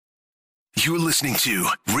You're listening to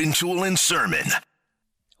Rintoul Surman.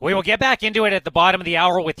 We will get back into it at the bottom of the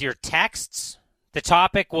hour with your texts. The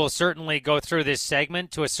topic will certainly go through this segment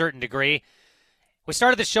to a certain degree. We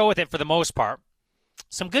started the show with it for the most part.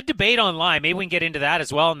 Some good debate online. Maybe we can get into that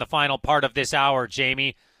as well in the final part of this hour,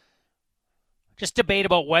 Jamie. Just debate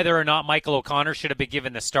about whether or not Michael O'Connor should have been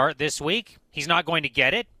given the start this week. He's not going to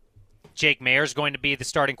get it. Jake Maier's going to be the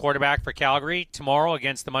starting quarterback for Calgary tomorrow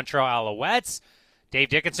against the Montreal Alouettes. Dave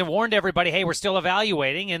Dickenson warned everybody, hey, we're still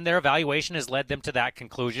evaluating, and their evaluation has led them to that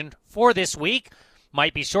conclusion for this week.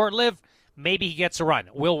 Might be short-lived. Maybe he gets a run.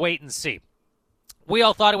 We'll wait and see. We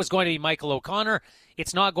all thought it was going to be Michael O'Connor.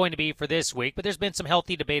 It's not going to be for this week, but there's been some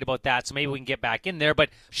healthy debate about that, so maybe we can get back in there. But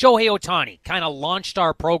Shohei Ohtani kind of launched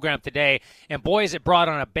our program today, and boy, has it brought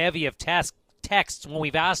on a bevy of texts when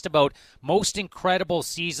we've asked about most incredible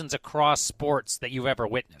seasons across sports that you've ever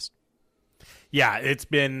witnessed. Yeah, it's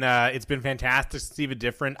been fantastic to see the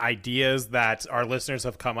different ideas that our listeners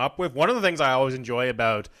have come up with. One of the things I always enjoy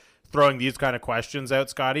about throwing these kind of questions out,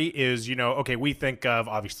 Scotty, is, okay, we think of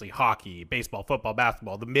obviously hockey, baseball, football,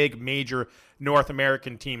 basketball, the big major North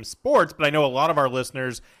American team sports, but I know a lot of our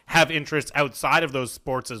listeners have interests outside of those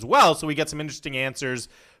sports as well, so we get some interesting answers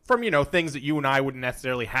from, things that you and I wouldn't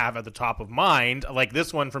necessarily have at the top of mind, like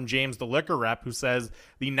this one from James the Liquor Rep, who says,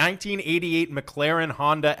 the 1988 McLaren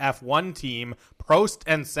Honda F1 team, Prost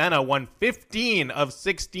and Senna, won 15 of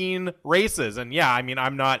 16 races. And yeah, I mean,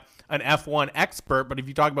 I'm not an F1 expert, but if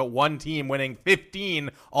you talk about one team winning 15,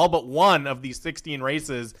 all but one of these 16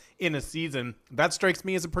 races in a season, that strikes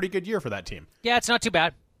me as a pretty good year for that team. Yeah, it's not too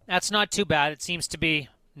bad. That's not too bad. It seems to be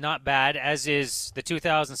not bad, as is the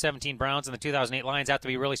 2017 Browns and the 2008 Lions have to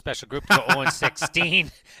be a really special group to go 0-16.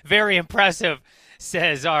 Very impressive,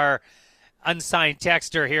 says our unsigned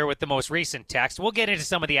texter here with the most recent text. We'll get into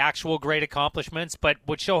some of the actual great accomplishments, but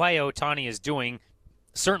what Shohei Ohtani is doing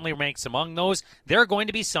certainly ranks among those. There are going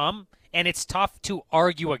to be some, and it's tough to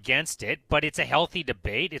argue against it, but it's a healthy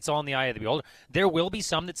debate. It's all in the eye of the beholder. There will be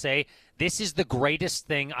some that say, this is the greatest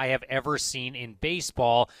thing I have ever seen in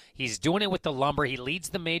baseball. He's doing it with the lumber. He leads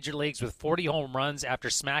the major leagues with 40 home runs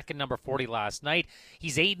after smacking number 40 last night.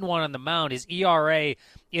 He's 8-1 on the mound. His ERA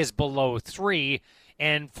is below 3.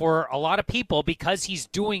 And for a lot of people, because he's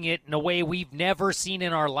doing it in a way we've never seen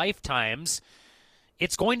in our lifetimes,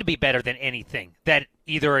 it's going to be better than anything that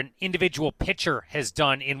either an individual pitcher has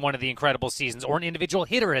done in one of the incredible seasons or an individual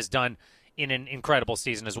hitter has done in an incredible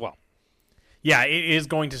season as well. Yeah, it is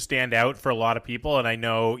going to stand out for a lot of people, and I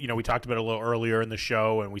know, we talked about it a little earlier in the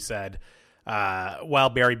show, and we said,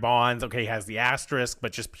 Barry Bonds, okay, has the asterisk,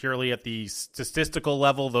 but just purely at the statistical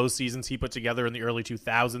level, those seasons he put together in the early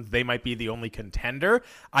 2000s, they might be the only contender.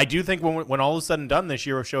 I do think when all is said and done this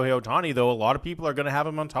year with Shohei Ohtani, though, a lot of people are going to have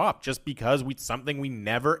him on top just because something we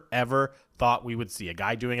never, ever thought we would see, a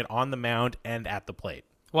guy doing it on the mound and at the plate.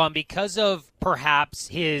 Well, and because of perhaps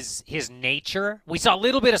his nature, we saw a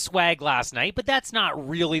little bit of swag last night, but that's not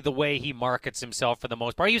really the way he markets himself for the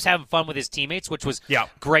most part. He was having fun with his teammates, which was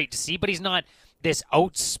great to see, but he's not this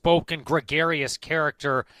outspoken, gregarious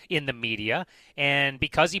character in the media. And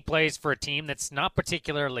because he plays for a team that's not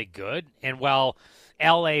particularly good, and while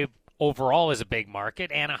L.A. overall is a big market,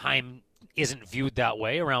 Anaheim isn't viewed that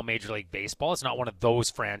way around Major League Baseball. It's not one of those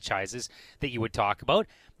franchises that you would talk about.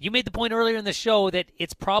 You made the point earlier in the show that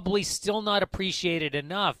it's probably still not appreciated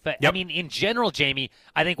enough. Yep. I mean, in general, Jamie,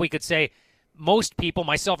 I think we could say most people,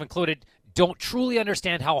 myself included, don't truly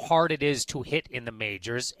understand how hard it is to hit in the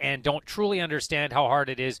majors and don't truly understand how hard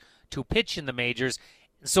it is to pitch in the majors.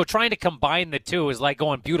 So trying to combine the two is like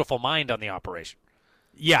going beautiful mind on the operation.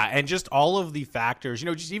 Yeah, and just all of the factors,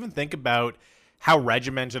 just even think about how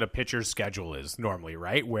regimented a pitcher's schedule is normally,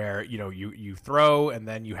 right? Where, you throw and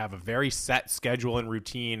then you have a very set schedule and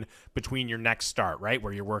routine between your next start, right?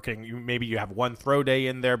 Where you're working, maybe you have one throw day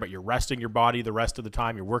in there, but you're resting your body the rest of the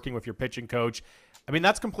time. You're working with your pitching coach. I mean,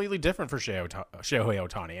 that's completely different for Shohei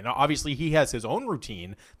Ohtani. And obviously he has his own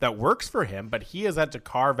routine that works for him, but he has had to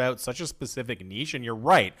carve out such a specific niche. And you're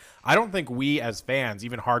right. I don't think we as fans,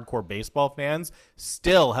 even hardcore baseball fans,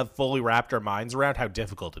 still have fully wrapped our minds around how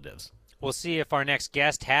difficult it is. We'll see if our next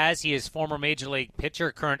guest has. He is former Major League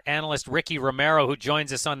pitcher, current analyst Ricky Romero, who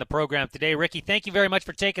joins us on the program today. Ricky, thank you very much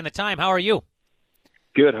for taking the time. How are you?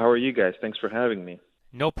 Good. How are you guys? Thanks for having me.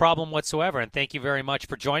 No problem whatsoever, and thank you very much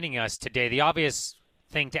for joining us today. The obvious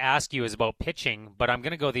thing to ask you is about pitching, but I'm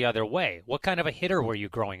going to go the other way. What kind of a hitter were you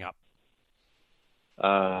growing up?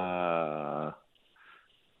 I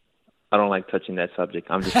don't like touching that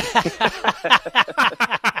subject. I'm just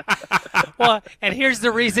Well, and here's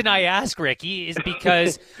the reason I ask, Ricky, is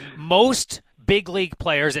because most big league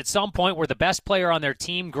players at some point were the best player on their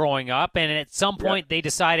team growing up, and at some point they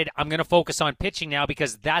decided, I'm going to focus on pitching now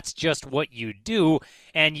because that's just what you do.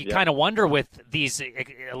 And you kind of wonder with these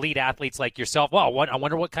elite athletes like yourself, well, I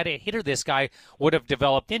wonder what kind of hitter this guy would have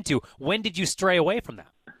developed into. When did you stray away from that?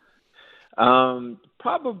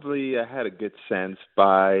 Probably I had a good sense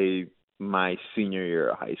by my senior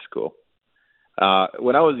year of high school.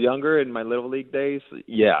 When I was younger in my little league days,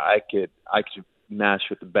 I could match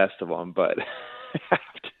with the best of them. But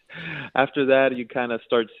after that, you kind of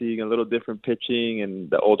start seeing a little different pitching. And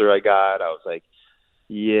the older I got, I was like,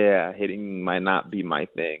 hitting might not be my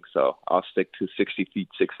thing. So I'll stick to 60 feet,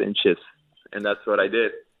 6 inches. And that's what I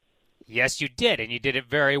did. Yes, you did. And you did it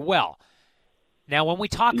very well. Now, when we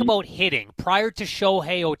talk about hitting, prior to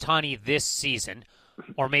Shohei Ohtani this season,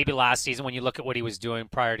 or maybe last season when you look at what he was doing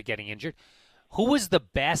prior to getting injured, who was the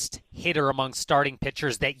best hitter among starting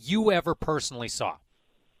pitchers that you ever personally saw?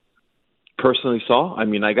 Personally saw? I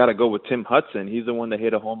mean, I got to go with Tim Hudson. He's the one that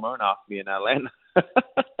hit a home run off me in Atlanta.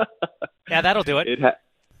 Yeah, that'll do it.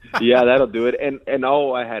 That'll do it. And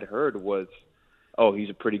all I had heard was, he's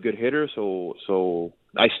a pretty good hitter. So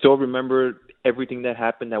I still remember everything that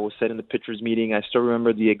happened that was said in the pitchers meeting. I still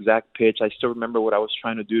remember the exact pitch. I still remember what I was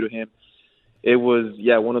trying to do to him. It was,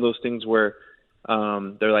 one of those things where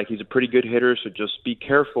they're like, he's a pretty good hitter, so just be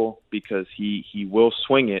careful because he will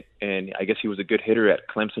swing it. And I guess he was a good hitter at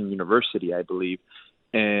Clemson University, I believe.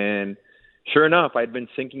 And sure enough, I'd been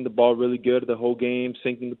sinking the ball really good the whole game,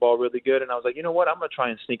 sinking the ball really good. And I was like, you know what, I'm going to try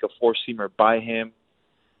and sneak a four-seamer by him.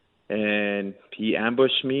 And he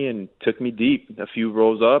ambushed me and took me deep, a few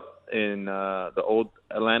rows up in the old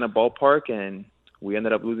Atlanta ballpark, and we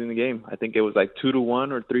ended up losing the game. I think it was like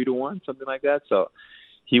 2-1 or 3-1, something like that. So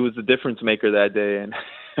he was the difference maker that day. And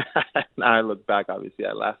now I look back, obviously,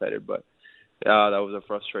 I laugh at it, but that was a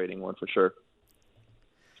frustrating one for sure.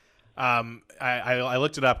 I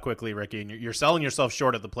looked it up quickly, Ricky, and you're selling yourself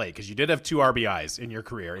short at the plate because you did have 2 RBIs in your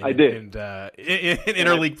career. I did. In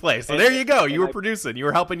interleague play. So there you go. You were producing. You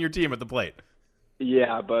were helping your team at the plate.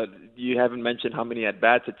 Yeah, but you haven't mentioned how many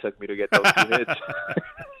at-bats it took me to get those 2 hits.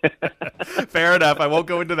 Fair enough. I won't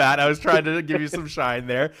go into that. I was trying to give you some shine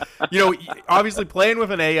there. Obviously playing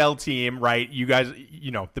with an AL team, right? You guys,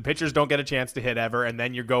 the pitchers don't get a chance to hit ever, and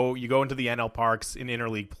then you go into the NL Parks in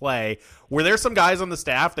interleague play. Were there some guys on the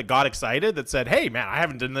staff that got excited that said, hey, man, I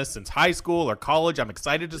haven't done this since high school or college. I'm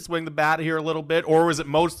excited to swing the bat here a little bit? Or was it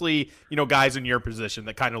mostly, guys in your position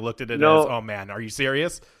that kind of looked at it as, oh, man, are you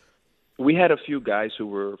serious? We had a few guys who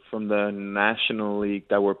were from the National League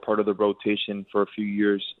that were part of the rotation for a few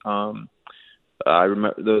years. I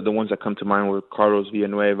remember the ones that come to mind were Carlos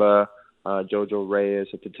Villanueva, Jojo Reyes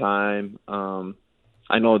at the time.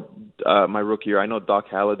 I know my rookie year, I know Doc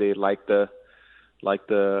Halladay liked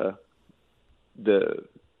the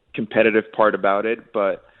competitive part about it,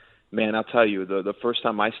 but man, I'll tell you, the first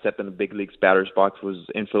time I stepped in the big leagues batter's box was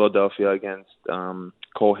in Philadelphia against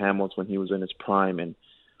Cole Hamels when he was in his prime, and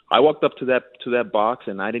I walked up to that box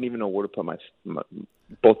and I didn't even know where to put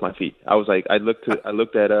both my feet. I was like, I looked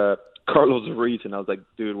at Carlos Ruiz and I was like,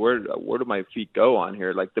 dude, where do my feet go on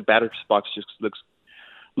here? Like the batter's box just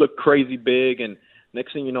looked crazy big, and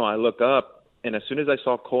next thing you know, I look up, and as soon as I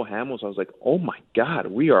saw Cole Hamels, I was like, oh my God,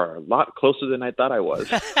 we are a lot closer than I thought I was.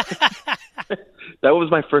 That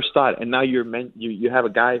was my first thought, and now you have a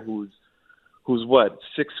guy who's what,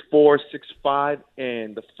 6'4", 6'5",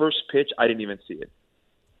 and the first pitch I didn't even see it.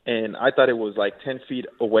 And I thought it was like 10 feet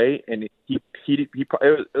away, and it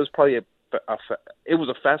was probably it was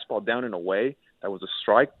a fastball down and away that was a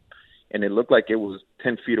strike, and it looked like it was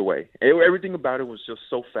 10 feet away. Everything about it was just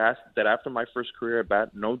so fast that after my first career at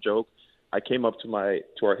bat, no joke, I came up to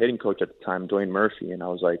our hitting coach at the time, Dwayne Murphy, and I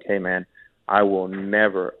was like, hey man, I will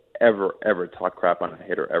never, ever, ever talk crap on a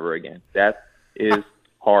hitter ever again. That is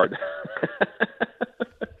hard.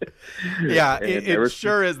 Yeah, it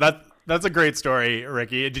sure is. That's a great story,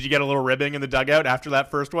 Ricky. Did you get a little ribbing in the dugout after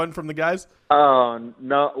that first one from the guys?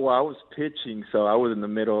 No. Well, I was pitching, so I was in the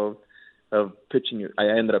middle of pitching. I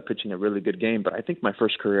ended up pitching a really good game, but I think my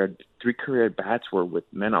first 3 career bats were with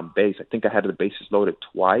men on base. I think I had the bases loaded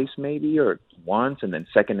twice maybe, or once, and then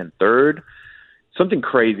second and third. Something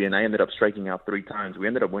crazy, and I ended up striking out 3 times. We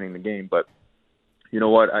ended up winning the game, but you know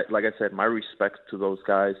what? Like I said, my respect to those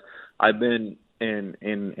guys. I've been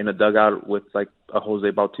in a dugout with like a Jose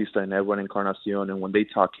Bautista and Edwin Encarnacion, and when they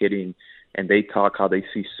talk hitting and they talk how they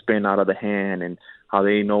see spin out of the hand and how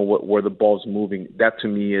they know where the ball's moving, that to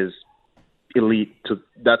me is elite.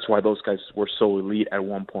 That's why those guys were so elite at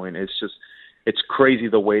one point. It's crazy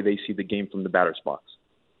the way they see the game from the batter's box.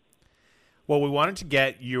 Well, we wanted to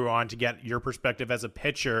get you on to get your perspective as a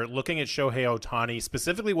pitcher, looking at Shohei Ohtani,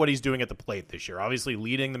 specifically what he's doing at the plate this year. Obviously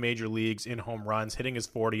leading the major leagues in home runs, hitting his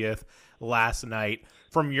 40th last night.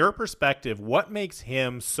 From your perspective, what makes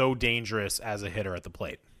him so dangerous as a hitter at the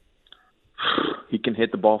plate? He can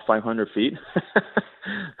hit the ball 500 feet.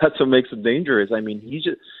 That's what makes him dangerous. I mean, he's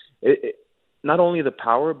just not only the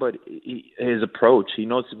power, but his approach. He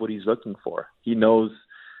knows what he's looking for. He knows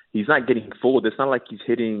he's not getting fooled. It's not like he's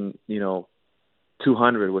hitting,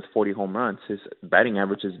 200 with 40 home runs. His batting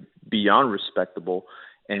average is beyond respectable,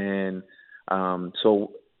 and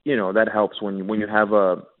so that helps when you have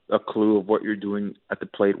a clue of what you're doing at the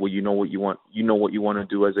plate. Well, you know what you want to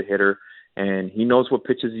do as a hitter, and he knows what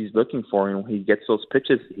pitches he's looking for. And when he gets those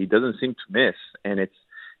pitches, he doesn't seem to miss. And it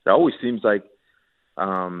always seems like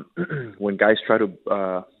when guys try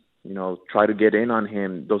to get in on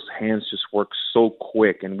him, those hands just work so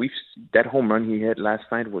quick. And that home run he hit last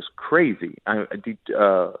night was crazy.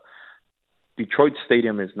 Detroit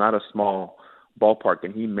Stadium is not a small ballpark,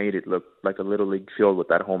 and he made it look like a little league field with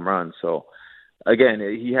that home run. So again,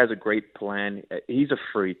 he has a great plan. He's a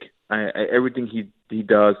freak. Everything he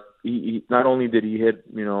does, he not only did he hit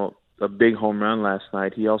a big home run last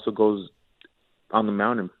night, he also goes on the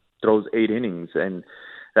mound and throws 8 innings, and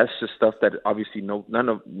that's just stuff that obviously no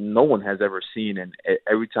one has ever seen. And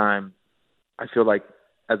every time, I feel like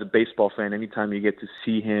as a baseball fan, anytime you get to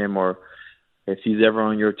see him, or if he's ever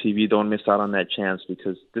on your TV, don't miss out on that chance,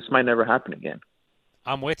 because this might never happen again.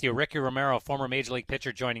 I'm with you. Ricky Romero, former Major League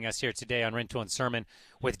pitcher, joining us here today on Rintoul and Surman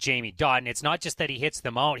with Jamie Dodd. And it's not just that he hits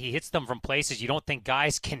them out. He hits them from places you don't think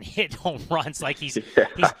guys can hit home runs. Like he's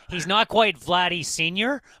not quite Vladdy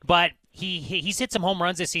Sr., but he's hit some home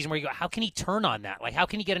runs this season where you go, how can he turn on that? Like, how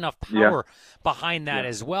can he get enough power behind that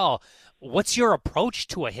as well? What's your approach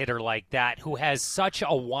to a hitter like that who has such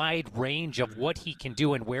a wide range of what he can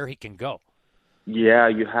do and where he can go? Yeah,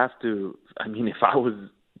 you have to. I mean, if I was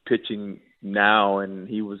pitching now and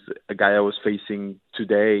he was a guy I was facing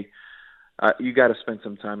today, you got to spend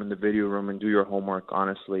some time in the video room and do your homework,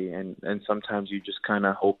 honestly. And sometimes you just kind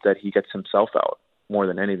of hope that he gets himself out more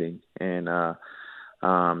than anything. And,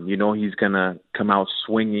 he's going to come out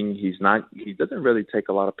swinging. He doesn't really take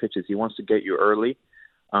a lot of pitches. He wants to get you early.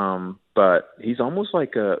 But he's almost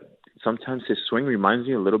like sometimes his swing reminds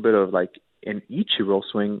me a little bit of like an Ichiro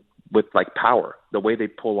swing with like power, the way they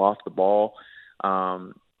pull off the ball.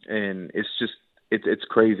 And it's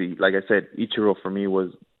crazy. Like I said, Ichiro for me was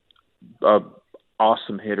an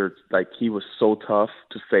awesome hitter. Like, he was so tough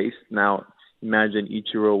to face. Now imagine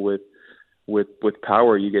Ichiro with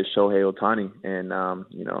power. You get Shohei Ohtani, and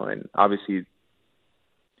and obviously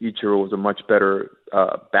Ichiro was a much better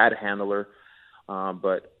bat handler.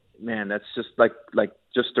 But man, that's just like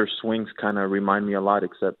just their swings kind of remind me a lot.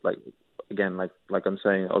 Except like I'm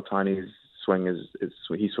saying, Ohtani's swing is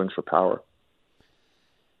he swings for power.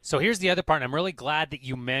 So here's the other part, and I'm really glad that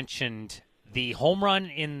you mentioned the home run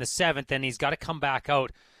in the 7th, and he's got to come back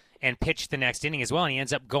out and pitch the next inning as well, and he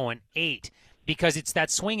ends up going 8, because it's that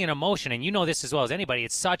swing and emotion, and you know this as well as anybody.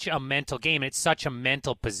 It's such a mental game, and it's such a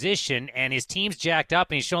mental position, and his team's jacked up,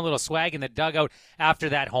 and he's showing a little swag in the dugout after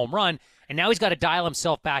that home run, and now he's got to dial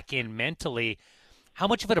himself back in mentally. How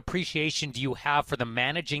much of an appreciation do you have for the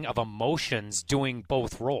managing of emotions doing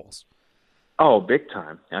both roles? Oh, big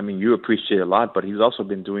time. I mean, you appreciate it a lot, but he's also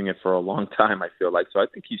been doing it for a long time, I feel like. So I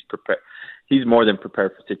think he's prepared. He's more than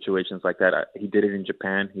prepared for situations like that. He did it in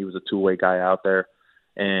Japan. He was a two-way guy out there.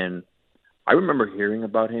 And I remember hearing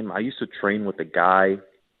about him. I used to train with a guy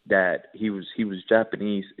that he was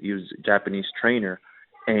Japanese. He was a Japanese trainer.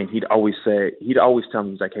 And he'd always tell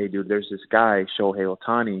me, he's like, hey, dude, there's this guy, Shohei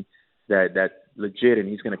Ohtani, that legit, and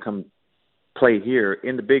he's going to come play here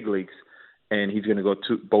in the big leagues. And he's going to go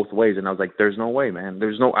both ways. And I was like, there's no way, man.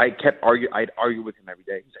 I'd argue with him every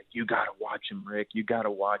day. He's like, you got to watch him, Rick. You got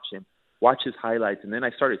to watch him. Watch his highlights. And then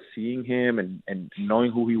I started seeing him and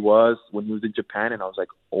knowing who he was when he was in Japan. And I was like,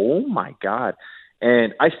 oh, my God.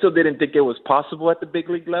 And I still didn't think it was possible at the big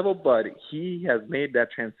league level, but he has made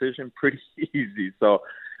that transition pretty easy. So,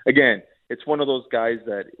 again, it's one of those guys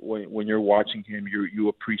that when you're watching him, you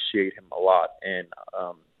appreciate him a lot. And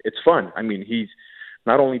it's fun. I mean,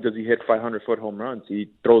 not only does he hit 500-foot home runs, he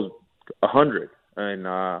throws 100,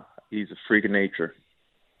 and he's a freak of nature.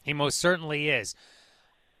 He most certainly is.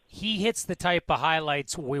 He hits the type of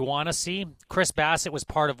highlights we want to see. Chris Bassett was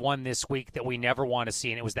part of one this week that we never want to see,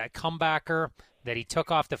 and it was that comebacker that he took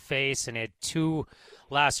off the face and had 2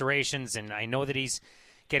 lacerations, and I know that he's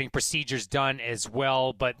getting procedures done as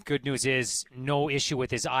well, but good news is no issue with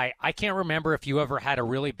his eye. I can't remember if you ever had a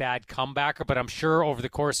really bad comebacker, but I'm sure over the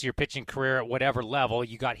course of your pitching career at whatever level,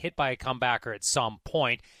 you got hit by a comebacker at some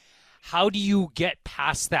point. How do you get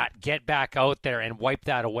past that, get back out there and wipe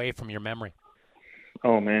that away from your memory?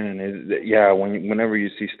 Oh man, whenever you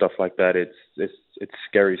see stuff like that, it's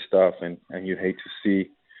scary stuff, and you hate to see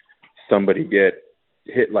somebody get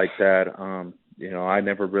hit like that. I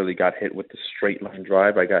never really got hit with the straight line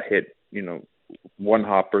drive. I got hit, one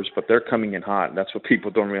hoppers, but they're coming in hot. That's what people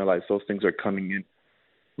don't realize. Those things are coming in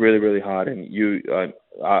really, really hot. And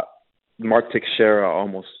Mark Teixeira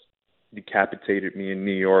almost decapitated me in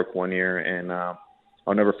New York one year, and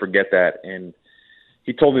I'll never forget that. And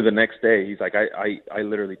he told me the next day, he's like, I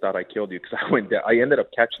literally thought I killed you because I went there. I ended up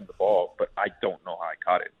catching the ball, but I don't know how I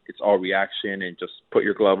caught it. It's all reaction and just put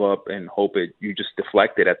your glove up and hope you just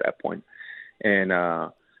deflect it at that point. And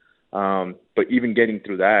but even getting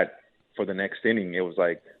through that for the next inning, it was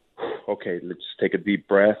like, okay, let's just take a deep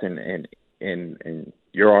breath and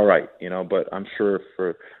you're all right, But I'm sure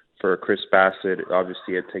for Chris Bassett,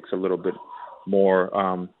 obviously it takes a little bit more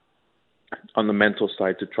on the mental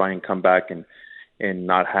side to try and come back and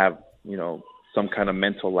not have, some kind of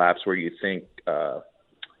mental lapse where you think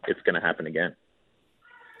it's going to happen again.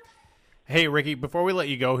 Hey, Ricky, before we let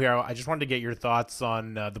you go here, I just wanted to get your thoughts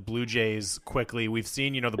on the Blue Jays quickly. We've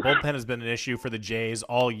seen, the bullpen has been an issue for the Jays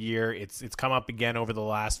all year. It's come up again over the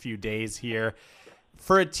last few days here.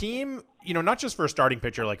 For a team, not just for a starting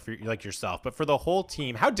pitcher like yourself, but for the whole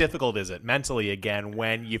team, how difficult is it mentally again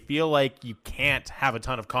when you feel like you can't have a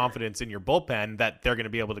ton of confidence in your bullpen that they're going to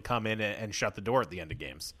be able to come in and shut the door at the end of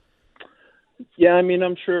games? Yeah, I mean,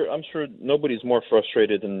 I'm sure nobody's more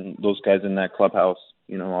frustrated than those guys in that clubhouse.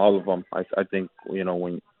 All of them. I think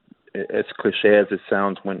when as cliche as it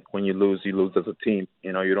sounds, when you lose as a team.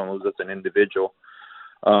 You don't lose as an individual.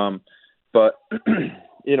 But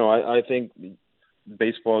I think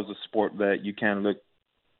baseball is a sport that you can't look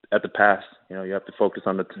at the past. You have to focus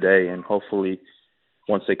on the today, and hopefully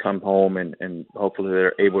once they come home and hopefully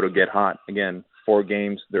they're able to get hot. Again, 4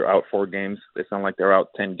 games, they're out 4 games. They sound like they're out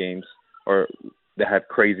 10 games, or they have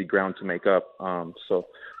crazy ground to make up. So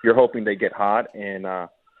you're hoping they get hot and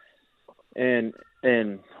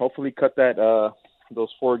hopefully cut that those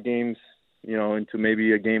 4 games, into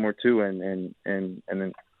maybe a game or 2, and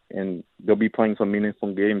they'll be playing some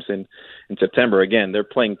meaningful games in September. Again, they're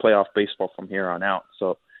playing playoff baseball from here on out,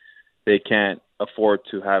 so they can't afford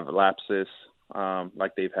to have lapses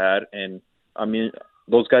like they've had. And I mean,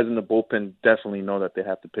 those guys in the bullpen definitely know that they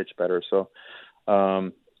have to pitch better. So,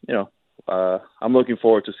 I'm looking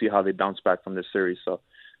forward to see how they bounce back from this series. So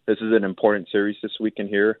this is an important series this weekend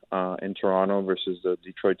here in Toronto versus the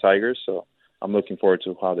Detroit Tigers. So I'm looking forward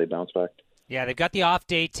to how they bounce back. Yeah, they've got the off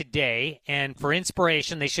day today, and for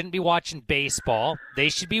inspiration, they shouldn't be watching baseball. They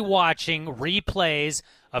should be watching replays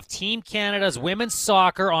of Team Canada's women's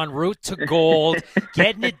soccer en route to gold,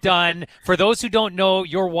 getting it done. For those who don't know,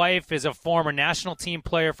 your wife is a former national team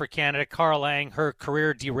player for Canada, Cara Lang. Her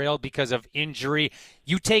career derailed because of injury.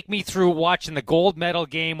 You take me through watching the gold medal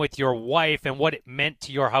game with your wife and what it meant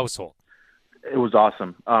to your household. It was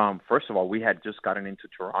awesome. First of all, we had just gotten into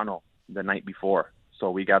Toronto the night before. So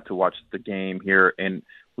we got to watch the game here, and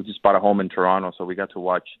we just bought a home in Toronto, so we got to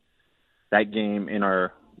watch that game in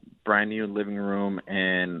our brand new living room,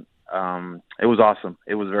 and it was awesome.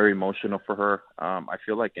 It was very emotional for her. I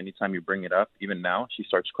feel like anytime you bring it up, even now, she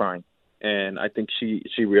starts crying, and I think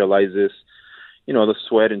she realizes, the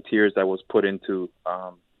sweat and tears that was put into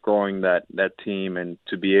growing that team, and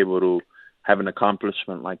to be able to have an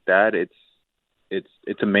accomplishment like that, it's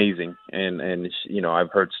amazing. And I've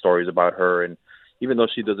heard stories about her, and even though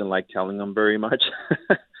she doesn't like telling them very much,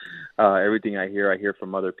 everything I hear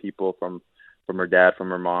from other people, from her dad, from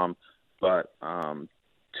her mom. But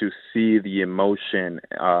to see the emotion,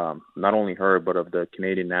 not only her, but of the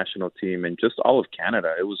Canadian national team and just all of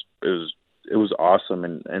Canada, it was awesome.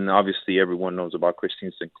 And obviously everyone knows about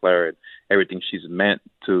Christine Sinclair and everything she's meant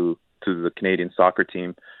to the Canadian soccer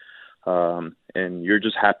team. And you're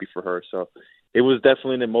just happy for her. So it was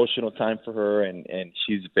definitely an emotional time for her, and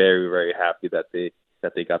she's very, very happy that they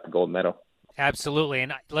got the gold medal. Absolutely.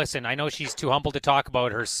 And listen, I know she's too humble to talk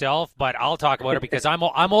about herself, but I'll talk about her because I'm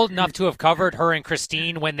old enough to have covered her and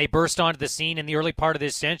Christine when they burst onto the scene in the early part of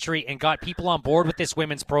this century and got people on board with this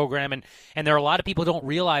women's program. And there are a lot of people who don't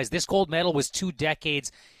realize this gold medal was 2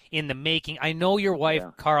 decades in the making. I know your wife,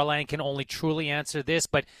 Cara Lang, can only truly answer this,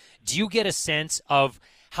 but do you get a sense of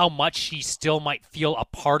how much she still might feel a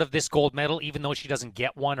part of this gold medal, even though she doesn't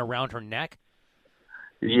get one around her neck?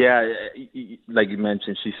 Yeah, like you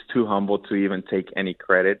mentioned, she's too humble to even take any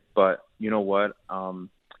credit. But you know what?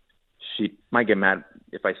 She might get mad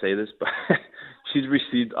if I say this, but she's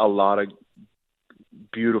received a lot of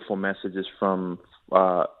beautiful messages from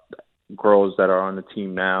girls that are on the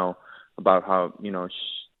team now about how,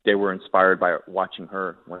 they were inspired by watching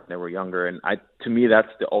her when they were younger. And to me,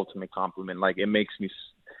 that's the ultimate compliment. Like, it makes me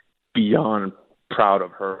beyond proud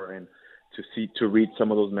of her, and to read some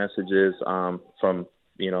of those messages from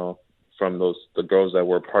the girls that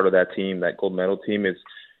were part of that team, that gold medal team,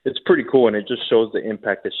 it's pretty cool. And it just shows the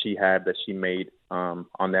impact that she made on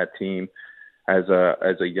that team as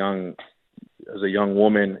a young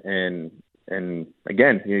woman. And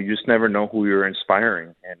again, you just never know who you're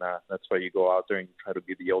inspiring, and that's why you go out there and you try to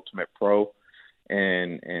be the ultimate pro,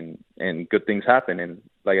 and good things happen. And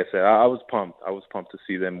like I said, I was pumped. I was pumped to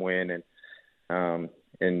see them win,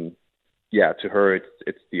 and yeah, to her,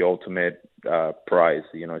 it's the ultimate prize.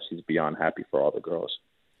 She's beyond happy for all the girls.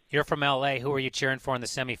 You're from LA. Who are you cheering for in the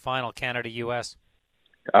semifinal, Canada-US?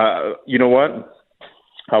 You know what?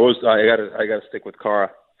 I gotta stick with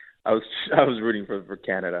Cara. I was rooting for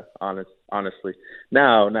Canada, honestly.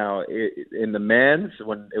 Now, in the men's,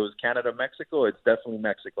 when it was Canada-Mexico, it's definitely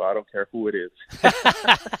Mexico. I don't care who it is.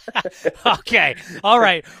 Okay, all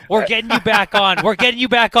right. We're getting you back on. We're getting you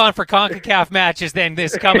back on for CONCACAF matches then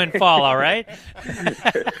this coming fall, all right?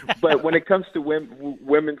 But when it comes to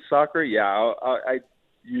women's soccer, yeah, I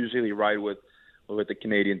usually ride with the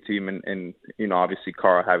Canadian team, and obviously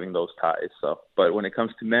Cara having those ties. So, but when it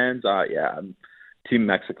comes to men's, yeah, I'm Team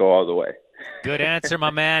Mexico all the way. Good answer,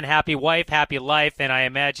 my man. Happy wife, happy life, and I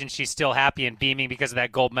imagine she's still happy and beaming because of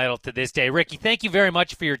that gold medal to this day. Ricky, thank you very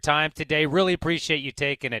much for your time today. Really appreciate you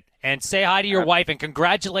taking it. And say hi to your wife and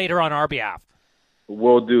congratulate her on our behalf.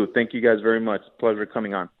 Will do. Thank you guys very much. Pleasure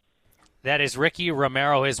coming on. That is Ricky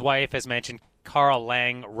Romero. His wife, as mentioned, Cara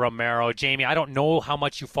Lang Romero. Jamie, I don't know how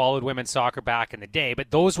much you followed women's soccer back in the day,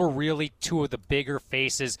 but those were really two of the bigger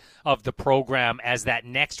faces of the program as that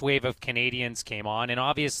next wave of Canadians came on. And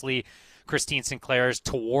obviously, Christine Sinclair's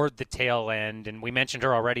toward the tail end, and we mentioned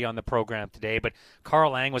her already on the program today, but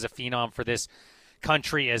Cara Lang was a phenom for this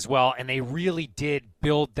country as well, and they really did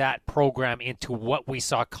build that program into what we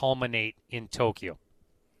saw culminate in Tokyo.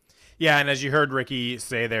 Yeah, and as you heard Ricky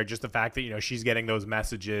say there, just the fact that, she's getting those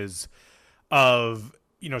messages of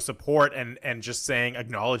support and just saying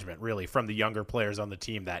acknowledgement really from the younger players on the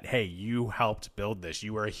team that, hey, you helped build this,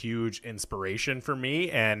 you were a huge inspiration for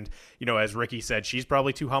me. And as Ricky said, she's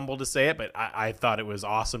probably too humble to say it, but I thought it was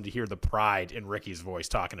awesome to hear the pride in Ricky's voice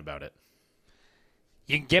talking about it.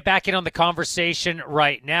 You can get back in on the conversation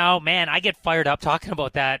right now. Man, I get fired up talking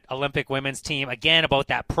about that Olympic women's team, again, about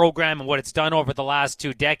that program and what it's done over the last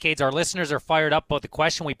 2 decades. Our listeners are fired up about the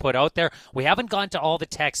question we put out there. We haven't gone to all the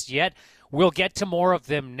texts yet. We'll get to more of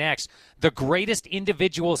them next. The greatest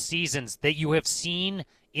individual seasons that you have seen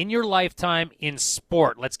in your lifetime in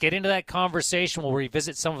sport. Let's get into that conversation. We'll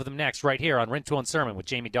revisit some of them next right here on Rintoul and Surman with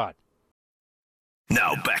Jamie Dodd.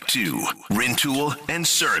 Now back to Rintoul and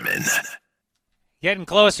Surman. Getting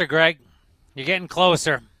closer, Greg. You're getting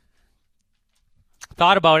closer.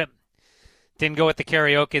 Thought about it. Didn't go with the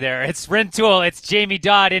karaoke there. It's Rintoul. It's Jamie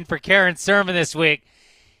Dodd in for Karen Surman this week.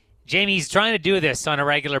 Jamie's trying to do this on a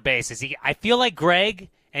regular basis. I feel like Greg,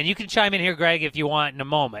 and you can chime in here, Greg, if you want in a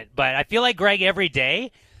moment, but I feel like Greg every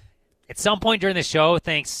day, at some point during the show,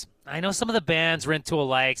 thinks, I know some of the bands Rintoul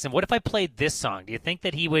likes, and what if I played this song? Do you think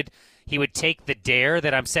that he would take the dare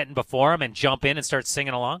that I'm setting before him and jump in and start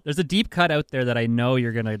singing along? There's a deep cut out there that I know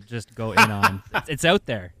you're going to just go in on. It's out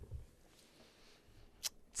there.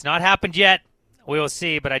 It's not happened yet. We will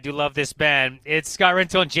see, but I do love this band. It's Scott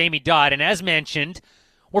Rintoul and Jamie Dodd, and as mentioned,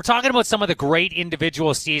 we're talking about some of the great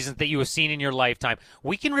individual seasons that you have seen in your lifetime.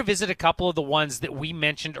 We can revisit a couple of the ones that we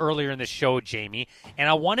mentioned earlier in the show, Jamie, and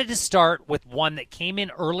I wanted to start with one that came in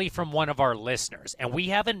early from one of our listeners, and we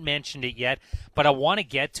haven't mentioned it yet, but I want to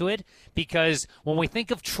get to it because when we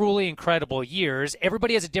think of truly incredible years,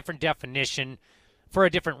 everybody has a different definition for a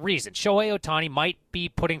different reason. Shohei Ohtani might be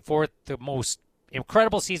putting forth the most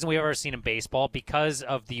incredible season we've ever seen in baseball because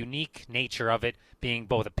of the unique nature of it being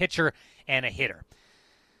both a pitcher and a hitter.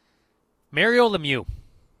 Mario Lemieux,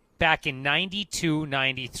 back in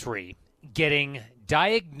 92-93, getting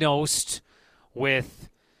diagnosed with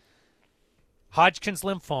Hodgkin's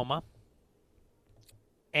lymphoma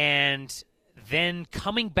and then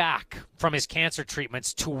coming back from his cancer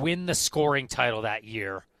treatments to win the scoring title that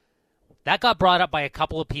year. That got brought up by a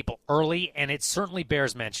couple of people early, and it certainly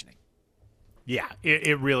bears mentioning. Yeah,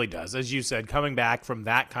 it really does. As you said, coming back from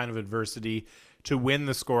that kind of adversity to win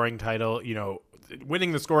the scoring title,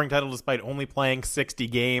 winning the scoring title despite only playing 60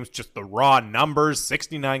 games, just the raw numbers,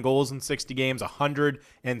 69 goals in 60 games,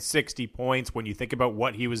 160 points. When you think about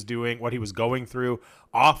what he was doing, what he was going through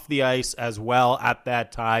off the ice as well at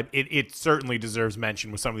that time, it certainly deserves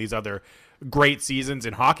mention with some of these other great seasons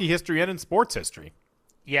in hockey history and in sports history.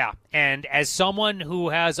 Yeah, and as someone who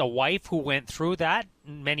has a wife who went through that,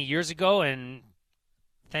 many years ago, and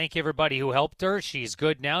thank everybody who helped her. She's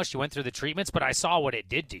good now. She went through the treatments, but I saw what it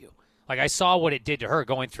did to you. Like, I saw what it did to her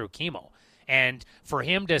going through chemo. And for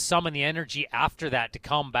him to summon the energy after that to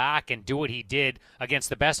come back and do what he did against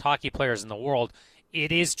the best hockey players in the world,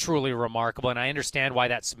 it is truly remarkable, and I understand why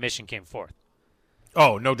that submission came forth.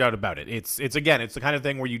 Oh, no doubt about it. It's again, it's the kind of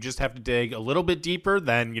thing where you just have to dig a little bit deeper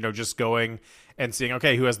than, just going and seeing,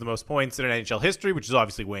 okay, who has the most points in NHL history, which is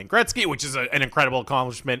obviously Wayne Gretzky, which is an incredible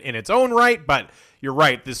accomplishment in its own right. But you're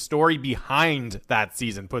right, the story behind that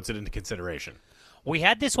season puts it into consideration. We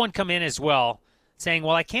had this one come in as well, saying,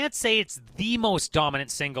 well, I can't say it's the most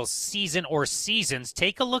dominant single season or seasons.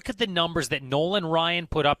 Take a look at the numbers that Nolan Ryan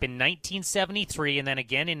put up in 1973 and then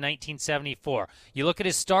again in 1974. You look at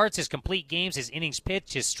his starts, his complete games, his innings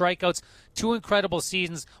pitched, his strikeouts, 2 incredible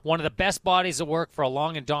seasons, one of the best bodies of work for a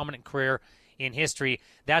long and dominant career in history.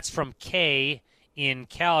 That's from Kay in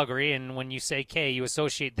Calgary, and when you say Kay, you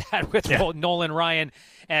associate that with Nolan Ryan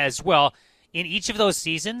as well. In each of those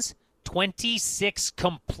seasons, 26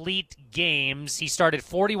 complete games. He started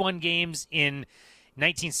 41 games in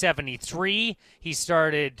 1973. He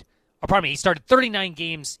started 39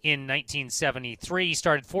 games in 1973. He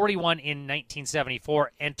started 41 in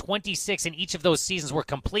 1974, and 26 in each of those seasons were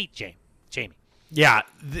complete, Jamie. Yeah,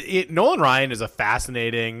 Nolan Ryan is a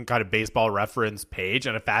fascinating kind of baseball reference page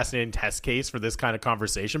and a fascinating test case for this kind of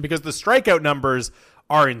conversation because the strikeout numbers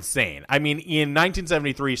are insane. I mean, in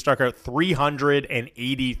 1973, he struck out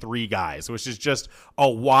 383 guys, which is just a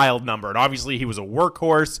wild number. And obviously, he was a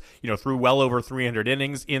workhorse, threw well over 300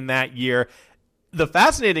 innings in that year. The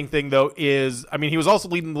fascinating thing, though, is, he was also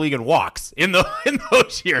leading the league in walks in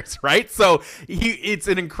those years, right? So it's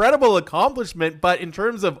an incredible accomplishment, but in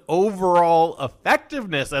terms of overall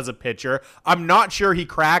effectiveness as a pitcher, I'm not sure he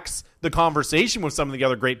cracks the conversation with some of the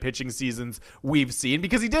other great pitching seasons we've seen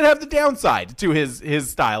because he did have the downside to his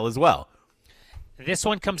style as well. This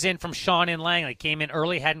one comes in from Sean in Langley. Came in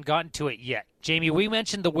early, hadn't gotten to it yet. Jamie, we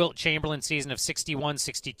mentioned the Wilt Chamberlain season of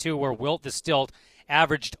 61-62 where Wilt the Stilt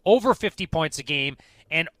averaged over 50 points a game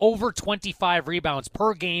and over 25 rebounds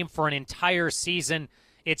per game for an entire season.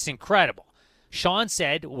 It's incredible. Sean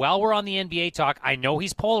said, while we're on the NBA talk, I know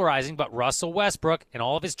he's polarizing, but Russell Westbrook and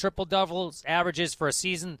all of his triple-doubles averages for a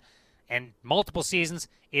season and multiple seasons,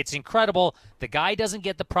 it's incredible. The guy doesn't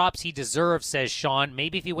get the props he deserves, says Sean.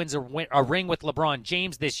 Maybe if he wins a ring with LeBron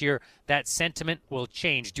James this year, that sentiment will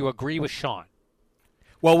change. Do you agree with Sean?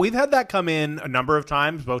 Well, we've had that come in a number of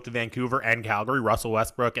times, both to Vancouver and Calgary, Russell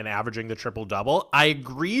Westbrook and averaging the triple-double. I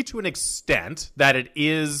agree to an extent that it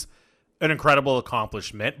is an incredible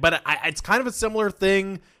accomplishment, but it's kind of a similar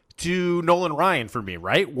thing to Nolan Ryan for me,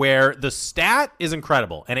 right? Where the stat is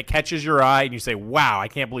incredible and it catches your eye and you say, wow, I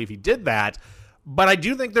can't believe he did that. But I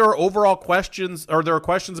do think there are questions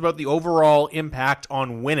about the overall impact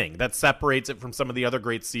on winning that separates it from some of the other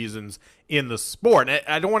great seasons in the sport. And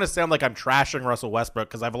I don't want to sound like I'm trashing Russell Westbrook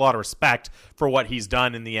because I have a lot of respect for what he's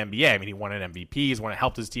done in the NBA. I mean, he won an MVP. He's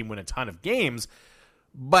helped his team win a ton of games.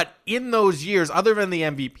 But in those years, other than the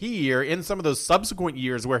MVP year, in some of those subsequent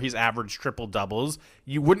years where he's averaged triple-doubles,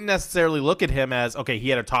 you wouldn't necessarily look at him as, okay, he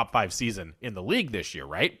had a top 5 season in the league this year,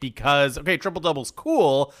 right? Because, okay, triple-double's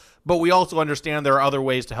cool, but we also understand there are other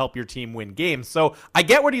ways to help your team win games. So I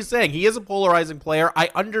get what he's saying. He is a polarizing player. I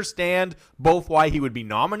understand both why he would be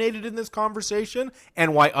nominated in this conversation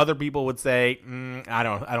and why other people would say, I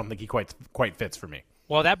don't think he quite fits for me.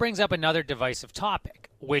 Well, that brings up another divisive topic,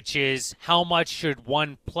 which is how much should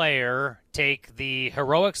one player take the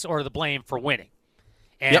heroics or the blame for winning?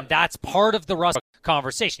 And that's part of the Russell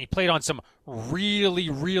conversation. He played on some really,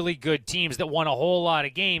 really good teams that won a whole lot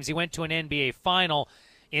of games. He went to an NBA final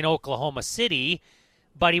in Oklahoma City,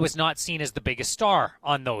 but he was not seen as the biggest star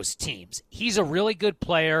on those teams. He's a really good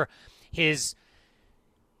player. His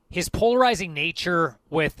polarizing nature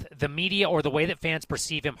with the media or the way that fans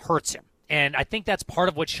perceive him hurts him. And I think that's part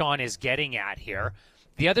of what Sean is getting at here.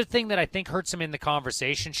 The other thing that I think hurts him in the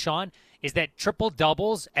conversation, Sean, is that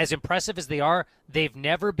triple-doubles, as impressive as they are, they've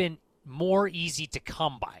never been more easy to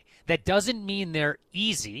come by. That doesn't mean they're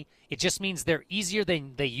easy. It just means they're easier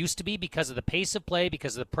than they used to be because of the pace of play,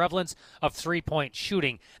 because of the prevalence of three-point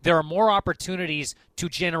shooting. There are more opportunities to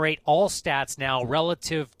generate all stats now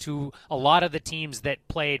relative to a lot of the teams that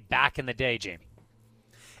played back in the day, Jamie.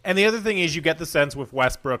 And the other thing is you get the sense with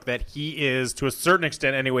Westbrook that he is, to a certain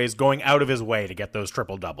extent anyways, going out of his way to get those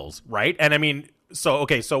triple-doubles, right? And I mean, so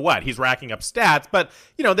what? He's racking up stats, but,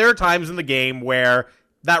 there are times in the game where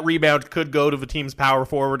that rebound could go to the team's power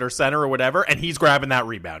forward or center or whatever, and he's grabbing that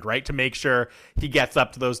rebound, right, to make sure he gets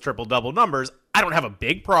up to those triple-double numbers. I don't have a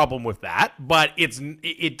big problem with that, but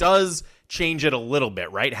it does change it a little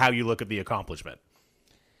bit, right, how you look at the accomplishment.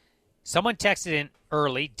 Someone texted in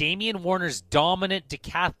early, Damian Warner's dominant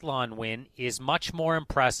decathlon win is much more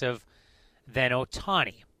impressive than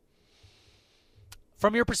Ohtani.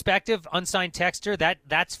 From your perspective, unsigned texter,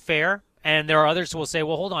 that's fair. And there are others who will say,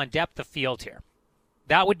 well, hold on, depth of field here.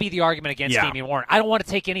 That would be the argument against Damian Warner. I don't want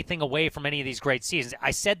to take anything away from any of these great seasons.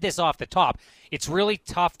 I said this off the top. It's really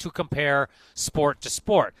tough to compare sport to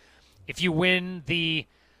sport. If you win the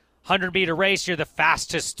 100-meter race, you're the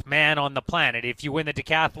fastest man on the planet. If you win the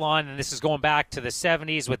decathlon, and this is going back to the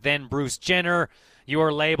 70s with then Bruce Jenner, you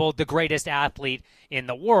are labeled the greatest athlete in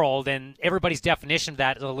the world, and everybody's definition of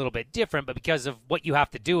that is a little bit different, but because of what you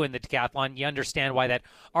have to do in the decathlon, you understand why that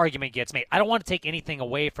argument gets made. I don't want to take anything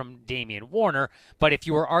away from Damian Warner, but if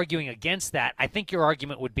you were arguing against that, I think your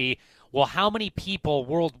argument would be, well, how many people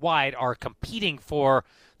worldwide are competing for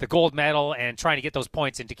the gold medal and trying to get those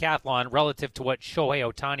points in decathlon relative to what Shohei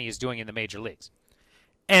Ohtani is doing in the major leagues?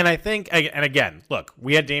 And I think, and again, look,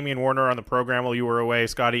 we had Damian Warner on the program while you were away,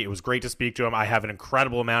 Scotty. It was great to speak to him. I have an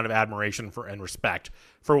incredible amount of admiration for and respect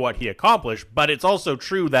for what he accomplished. But it's also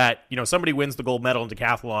true that, somebody wins the gold medal in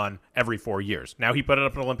decathlon every 4 years. Now, he put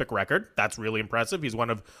up an Olympic record. That's really impressive. He's one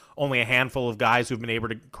of only a handful of guys who've been able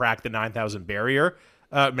to crack the 9,000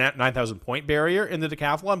 point barrier in the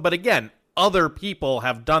decathlon. But again, other people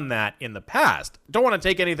have done that in the past. Don't want to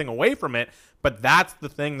take anything away from it, but that's the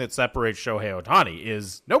thing that separates Shohei Ohtani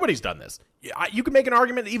is nobody's done this. You can make an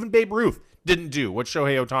argument that even Babe Ruth didn't do what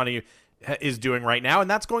Shohei Ohtani is doing right now, and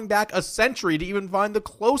that's going back a century to even find the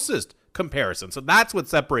closest comparison. So that's what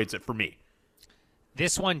separates it for me.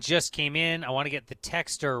 This one just came in. I want to get the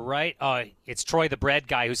texter right. It's Troy the Bread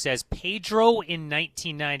guy who says Pedro in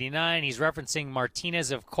 1999. He's referencing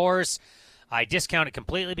Martinez, of course. I discount it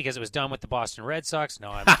completely because it was done with the Boston Red Sox.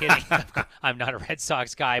 No, I'm kidding. I'm not a Red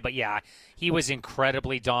Sox guy. But, yeah, he was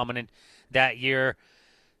incredibly dominant that year.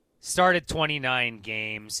 Started 29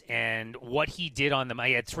 games, and what he did on them,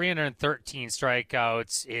 he had 313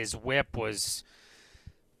 strikeouts. His whip was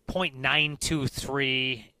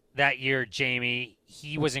 .923 that year, Jamie.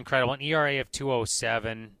 He was incredible. An ERA of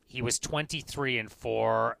 2.07. He was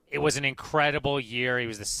 23-4. It was an incredible year. He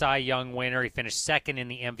was the Cy Young winner. He finished second in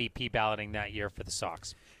the MVP balloting that year for the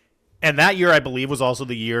Sox. And that year, I believe, was also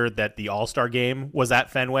the year that the All-Star game was at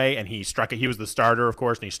Fenway, and he was the starter, of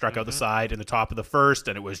course, and he struck out the side in the top of the first,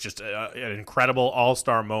 and it was just an incredible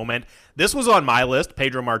All-Star moment. This was on my list,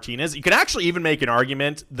 Pedro Martinez. You could actually even make an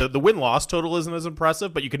argument, the win-loss total isn't as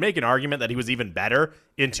impressive, but you could make an argument that he was even better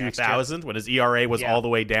in 2000 when his ERA was all the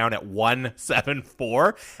way down at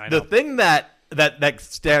 1.74. The thing that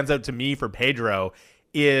stands out to me for Pedro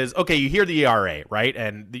is, okay, you hear the ERA, right?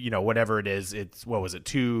 And, whatever it is, it's,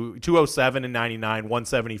 207 in 99,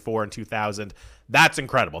 174 in 2000. That's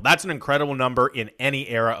incredible. That's an incredible number in any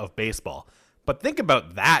era of baseball. But think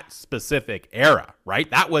about that specific era,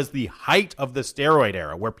 right? That was the height of the steroid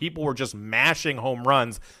era where people were just mashing home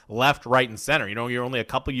runs left, right, and center. You're only a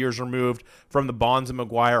couple years removed from the Bonds and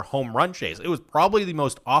McGuire home run chase. It was probably the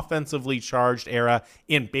most offensively charged era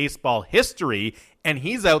in baseball history, and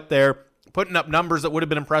he's out there putting up numbers that would have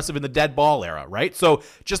been impressive in the dead ball era, right? So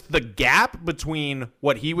just the gap between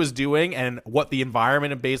what he was doing and what the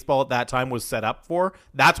environment in baseball at that time was set up for,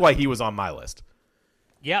 that's why he was on my list.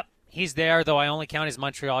 Yep, he's there, though I only count his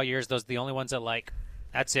Montreal years. Those are the only ones I like.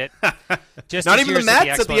 That's it. Just Not even the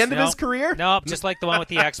Mets at the end of his career? No, just like the one with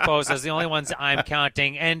the Expos. Those are the only ones I'm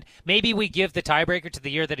counting. And maybe we give the tiebreaker to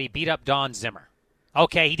the year that he beat up Don Zimmer.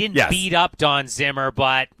 Okay, he didn't beat up Don Zimmer,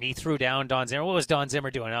 but he threw down Don Zimmer. What was Don Zimmer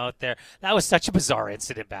doing out there? That was such a bizarre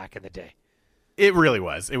incident back in the day. It really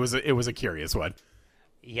was. It was a curious one.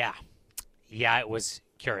 Yeah, it was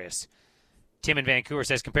curious. Tim in Vancouver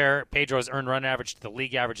says, compare Pedro's earned run average to the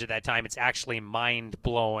league average at that time. It's actually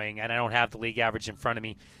mind-blowing, and I don't have the league average in front of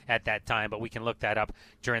me at that time, but we can look that up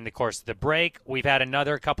during the course of the break. We've had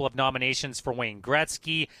another couple of nominations for Wayne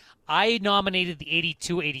Gretzky. I nominated the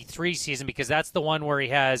 82-83 season because that's the one where he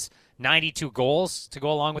has 92 goals to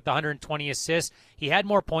go along with the 120 assists. He had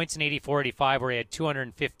more points in 84-85 where he had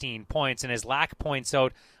 215 points, and his lack points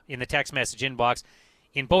out in the text message inbox.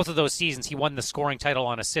 In both of those seasons, he won the scoring title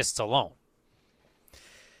on assists alone.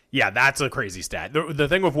 Yeah, that's a crazy stat. The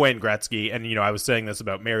thing with Wayne Gretzky, and I was saying this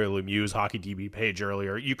about Mario Lemieux's Hockey DB page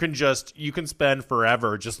earlier, you can spend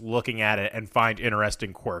forever just looking at it and find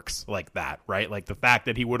interesting quirks like that, right? Like the fact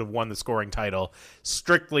that he would have won the scoring title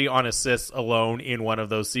strictly on assists alone in one of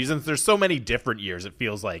those seasons. There's so many different years it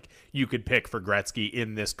feels like you could pick for Gretzky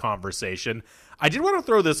in this conversation. I did want to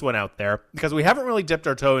throw this one out there because we haven't really dipped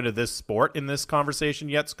our toe into this sport in this conversation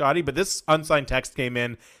yet, Scotty, but this unsigned text came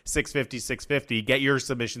in 650. Get your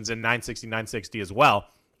submissions in 960 as well.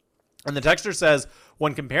 And the texter says,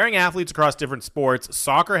 when comparing athletes across different sports,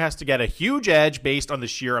 soccer has to get a huge edge based on the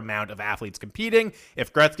sheer amount of athletes competing.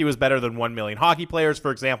 If Gretzky was better than 1 million hockey players, for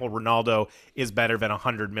example, Ronaldo is better than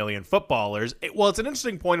 100 million footballers. It's an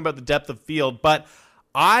interesting point about the depth of field, but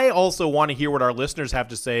I also want to hear what our listeners have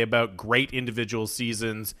to say about great individual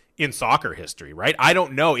seasons in soccer history, right? I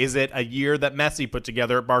don't know. Is it a year that Messi put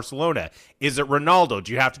together at Barcelona? Is it Ronaldo?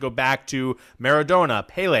 Do you have to go back to Maradona,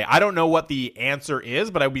 Pele? I don't know what the answer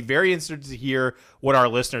is, but I'd be very interested to hear what our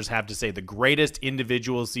listeners have to say. The greatest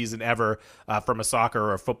individual season ever from a soccer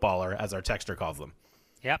or a footballer, as our texter calls them.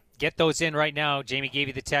 Yep. Get those in right now. Jamie gave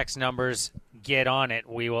you the text numbers. Get on it.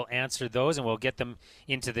 We will answer those, and we'll get them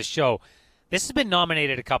into the show. This has been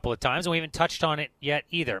nominated a couple of times, and we haven't touched on it yet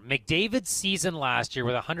either. McDavid's season last year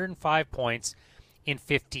with 105 points in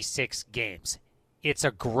 56 games. It's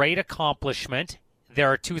a great accomplishment.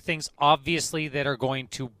 There are two things, obviously, that are going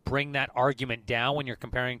to bring that argument down when you're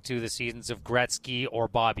comparing to the seasons of Gretzky or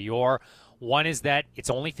Bobby Orr. One is that it's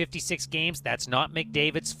only 56 games. That's not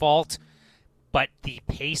McDavid's fault. But the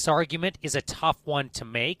pace argument is a tough one to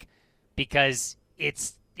make because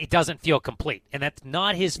it doesn't feel complete. And that's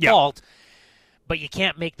not his fault. But you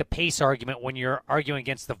can't make the pace argument when you're arguing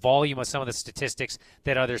against the volume of some of the statistics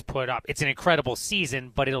that others put up. It's an incredible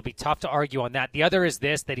season, but it'll be tough to argue on that. The other is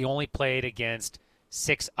this, that he only played against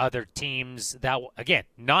 6 other teams. That, again,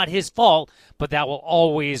 not his fault, but that will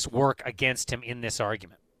always work against him in this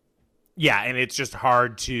argument. Yeah, and it's just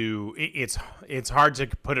hard to it's hard to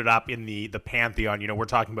put it up in the pantheon. You know, we're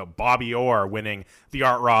talking about Bobby Orr winning the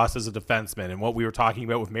Art Ross as a defenseman, and what we were talking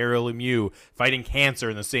about with Mario Lemieux fighting cancer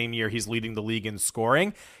in the same year he's leading the league in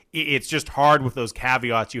scoring. It's just hard with those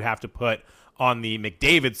caveats you have to put on the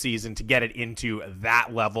McDavid season to get it into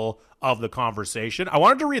that level of the conversation. I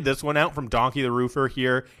wanted to read this one out from Donkey the Roofer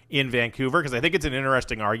here in Vancouver because I think it's an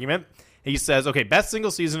interesting argument. He says, okay, best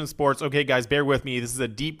single season in sports. Okay, guys, bear with me. This is a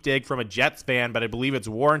deep dig from a Jets fan, but I believe it's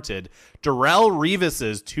warranted. Darrelle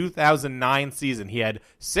Revis's 2009 season. He had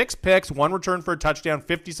 6 picks, 1 return for a touchdown,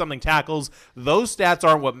 50-something tackles. Those stats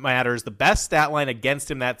aren't what matters. The best stat line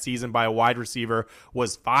against him that season by a wide receiver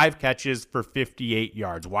was 5 catches for 58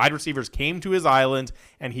 yards. Wide receivers came to his island,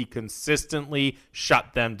 and he consistently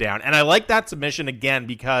shut them down. And I like that submission, again,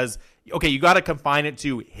 because, okay, you got to confine it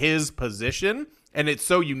to his position. And it's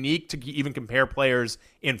so unique to even compare players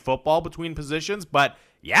in football between positions. But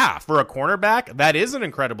yeah, for a cornerback, that is an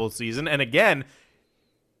incredible season. And again,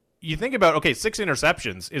 you think about, okay, 6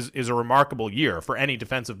 interceptions is a remarkable year for any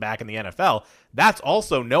defensive back in the NFL. That's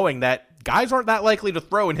also knowing that guys aren't that likely to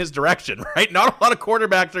throw in his direction, right? Not a lot of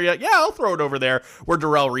quarterbacks are like, yeah, I'll throw it over there where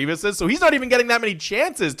Darrelle Revis is. So he's not even getting that many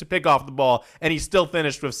chances to pick off the ball, and he still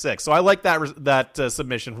finished with 6. So I like that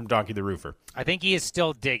submission from Donkey the Roofer. I think he is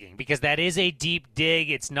still digging because that is a deep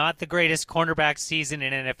dig. It's not the greatest cornerback season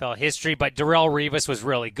in NFL history, but Darrelle Revis was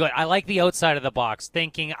really good. I like the outside of the box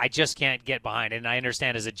thinking. I just can't get behind it, and I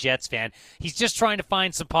understand as a Jets fan, he's just trying to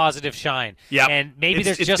find some positive shine. Yeah, and maybe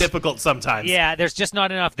it's difficult sometimes. Yeah, there's just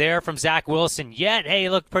not enough there from Zach Wilson yet. Hey, he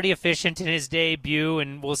looked pretty efficient in his debut,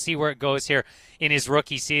 and we'll see where it goes here in his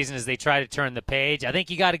rookie season as they try to turn the page. I think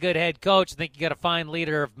you got a good head coach. I think you got a fine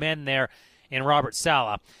leader of men there in Robert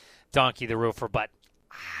Saleh, Donkey the Roofer, but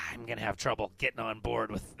I'm going to have trouble getting on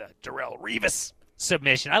board with the Darrelle Revis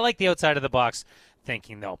submission. I like the outside of the box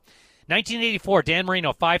thinking, though. 1984, Dan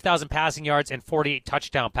Marino, 5,000 passing yards and 48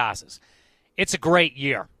 touchdown passes. It's a great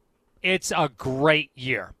year. It's a great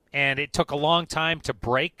year. And it took a long time to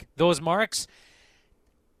break those marks.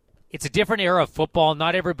 It's a different era of football.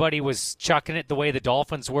 Not everybody was chucking it the way the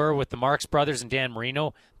Dolphins were with the Marx brothers and Dan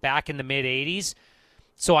Marino back in the mid-'80s.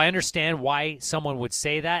 So I understand why someone would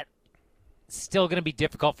say that. It's still going to be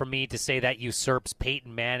difficult for me to say that usurps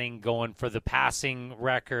Peyton Manning going for the passing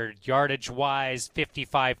record, yardage-wise,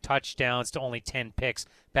 55 touchdowns to only 10 picks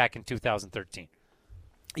back in 2013.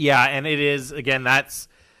 Yeah, and it is, again, that's,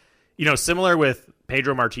 similar with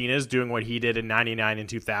Pedro Martinez doing what he did in 99 and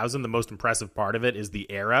 2000. The most impressive part of it is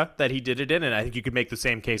the era that he did it in, and I think you could make the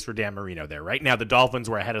same case for Dan Marino there. Right now, the Dolphins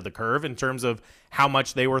were ahead of the curve in terms of how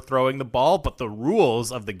much they were throwing the ball, but the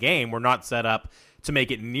rules of the game were not set up to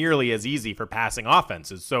make it nearly as easy for passing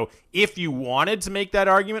offenses. So if you wanted to make that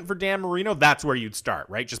argument for Dan Marino, that's where you'd start,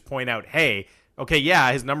 right? Just point out, hey, okay,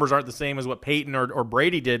 yeah, his numbers aren't the same as what Peyton or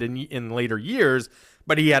Brady did in later years,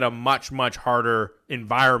 but he had a much, much harder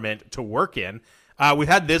environment to work in. We've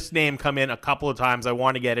had this name come in a couple of times. I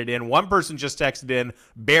want to get it in. One person just texted in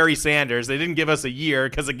Barry Sanders. They didn't give us a year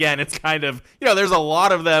because, again, it's kind of, there's a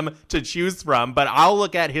lot of them to choose from. But I'll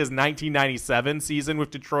look at his 1997 season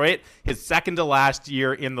with Detroit, his second to last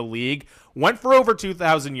year in the league. Went for over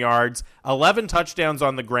 2,000 yards, 11 touchdowns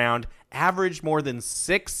on the ground, averaged more than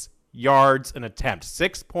 6 yards an attempt,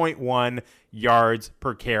 6.1 yards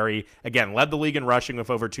per carry. Again, led the league in rushing with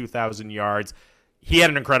over 2,000 yards. He had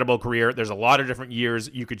an incredible career. There's a lot of different years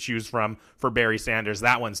you could choose from for Barry Sanders.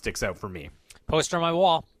 That one sticks out for me. Poster on my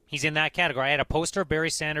wall. He's in that category. I had a poster of Barry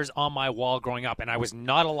Sanders on my wall growing up, and I was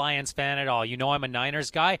not a Lions fan at all. You know I'm a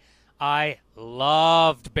Niners guy. I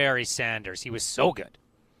loved Barry Sanders. He was so good.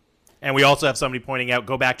 And we also have somebody pointing out,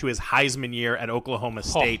 go back to his Heisman year at Oklahoma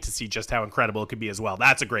State to see just how incredible it could be as well.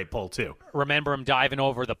 That's a great pull, too. Remember him diving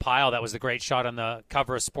over the pile. That was the great shot on the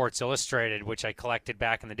cover of Sports Illustrated, which I collected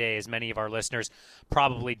back in the day, as many of our listeners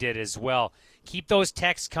probably did as well. Keep those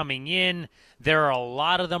texts coming in. There are a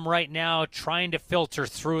lot of them right now, trying to filter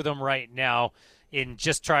through them right now and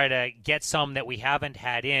just try to get some that we haven't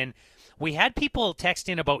had in. We had people text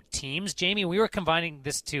in about teams. Jamie, we were combining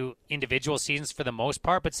this to individual seasons for the most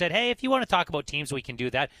part, but said, hey, if you want to talk about teams, we can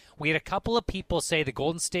do that. We had a couple of people say the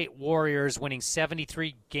Golden State Warriors winning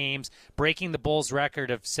 73 games, breaking the Bulls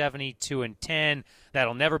record of 72-10.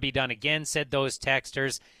 That'll never be done again, said those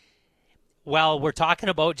texters. Well, we're talking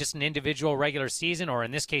about just an individual regular season, or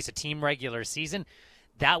in this case, a team regular season.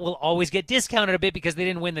 That will always get discounted a bit because they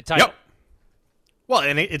didn't win the title. Yep. Well,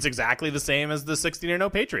 and it's exactly the same as the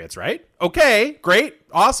 16-0 Patriots, right? Okay, great,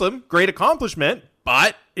 awesome, great accomplishment,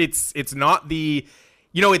 but it's not the,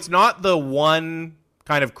 it's not the one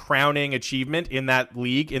kind of crowning achievement in that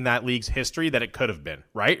league's history that it could have been,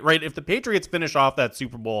 right? Right? If the Patriots finish off that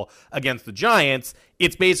Super Bowl against the Giants,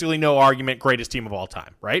 it's basically no argument greatest team of all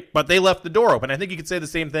time, right? But they left the door open. I think you could say the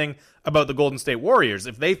same thing about the Golden State Warriors.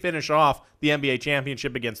 If they finish off the NBA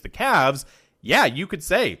championship against the Cavs, yeah, you could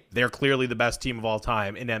say they're clearly the best team of all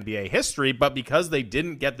time in NBA history, but because they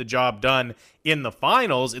didn't get the job done in the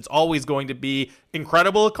finals, it's always going to be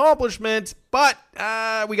incredible accomplishment, but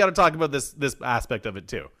we got to talk about this aspect of it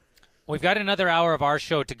too. We've got another hour of our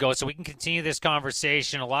show to go, so we can continue this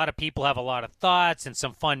conversation. A lot of people have a lot of thoughts and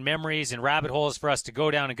some fun memories and rabbit holes for us to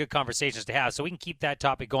go down and good conversations to have, so we can keep that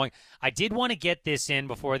topic going. I did want to get this in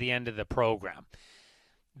before the end of the program.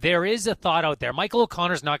 There is a thought out there. Michael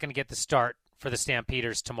O'Connor's not going to get the start for the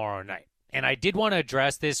Stampeders tomorrow night. And I did want to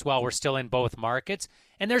address this while we're still in both markets.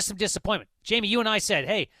 And there's some disappointment. Jamie, you and I said,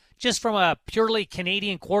 hey, just from a purely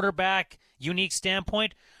Canadian quarterback unique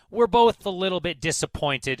standpoint, we're both a little bit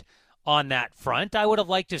disappointed on that front. I would have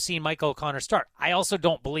liked to have seen Michael O'Connor start. I also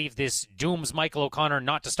don't believe this dooms Michael O'Connor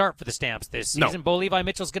not to start for the Stamps this season. No. Bo Levi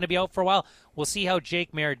Mitchell's going to be out for a while. We'll see how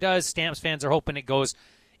Jake Mayer does. Stamps fans are hoping it goes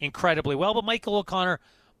incredibly well. But Michael O'Connor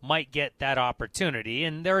might get that opportunity.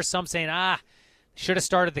 And there are some saying, should have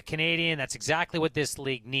started the Canadian. That's exactly what this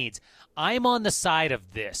league needs. I'm on the side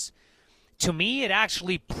of this. To me, it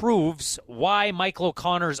actually proves why Michael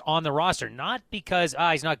O'Connor's on the roster. Not because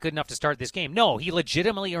he's not good enough to start this game. No, he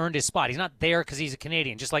legitimately earned his spot. He's not there because he's a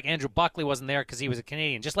Canadian, just like Andrew Buckley wasn't there because he was a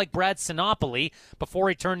Canadian. Just like Brad Sinopoli, before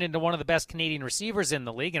he turned into one of the best Canadian receivers in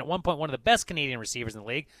the league, and at one point one of the best Canadian receivers in the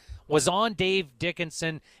league, was on Dave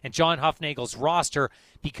Dickinson and John Huffnagel's roster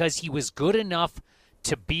because he was good enough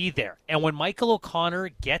to be there. And when Michael O'Connor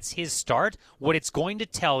gets his start, what it's going to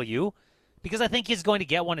tell you, because I think he's going to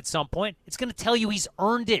get one at some point, it's going to tell you he's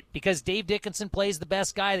earned it because Dave Dickinson plays the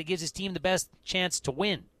best guy that gives his team the best chance to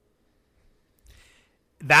win.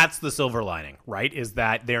 That's the silver lining, right? Is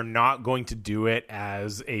that they're not going to do it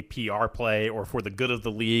as a PR play or for the good of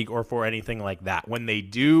the league or for anything like that. When they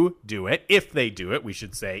do it, if they do it, we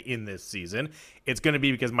should say, in this season, it's going to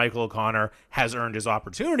be because Michael O'Connor has earned his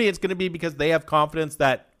opportunity. It's going to be because they have confidence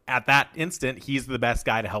that at that instant, he's the best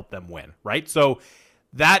guy to help them win, right? So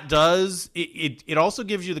that does, it also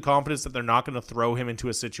gives you the confidence that they're not going to throw him into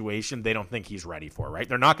a situation they don't think he's ready for, right?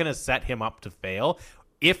 They're not going to set him up to fail.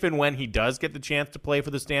 If and when he does get the chance to play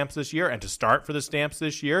for the Stamps this year and to start for the Stamps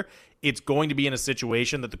this year, it's going to be in a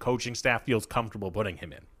situation that the coaching staff feels comfortable putting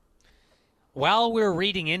him in. While we're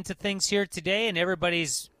reading into things here today and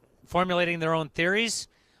everybody's formulating their own theories,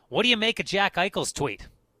 what do you make of Jack Eichel's tweet?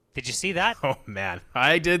 Did you see that? Oh, man.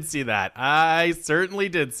 I did see that. I certainly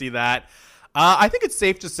did see that. I think it's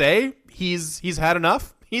safe to say he's had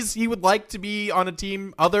enough. He would like to be on a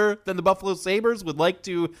team other than the Buffalo Sabres, would like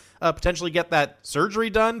to potentially get that surgery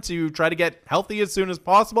done to try to get healthy as soon as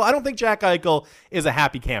possible. I don't think Jack Eichel is a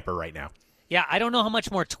happy camper right now. Yeah, I don't know how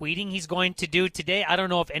much more tweeting he's going to do today. I don't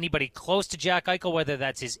know if anybody close to Jack Eichel, whether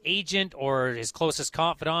that's his agent or his closest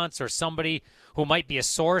confidants or somebody who might be a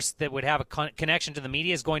source that would have a connection to the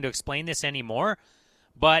media, is going to explain this anymore.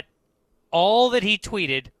 But all that he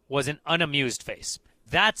tweeted was an unamused face.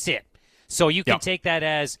 That's it. So you can take that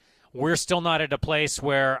as, we're still not at a place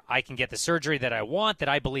where I can get the surgery that I want, that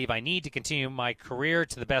I believe I need to continue my career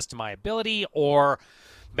to the best of my ability, or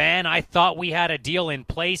man, I thought we had a deal in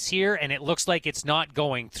place here, and it looks like it's not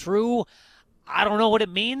going through. I don't know what it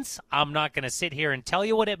means. I'm not going to sit here and tell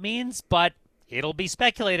you what it means, but it'll be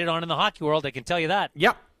speculated on in the hockey world, I can tell you that.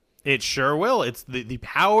 Yep. It sure will. It's the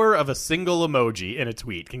power of a single emoji in a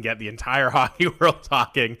tweet can get the entire hockey world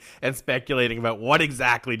talking and speculating about what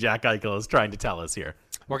exactly Jack Eichel is trying to tell us here.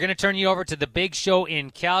 We're going to turn you over to the big show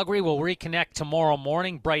in Calgary. We'll reconnect tomorrow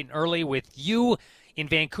morning, bright and early, with you. In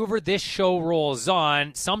Vancouver, this show rolls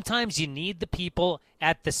on. Sometimes you need the people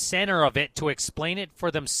at the center of it to explain it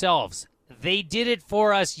for themselves. They did it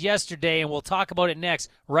for us yesterday, and we'll talk about it next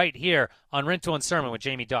right here on Rintoul and Surman with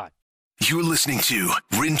Jamie Dodd. You're listening to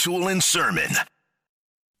Rintoul and Surman.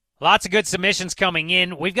 Lots of good submissions coming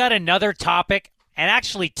in. We've got another topic, and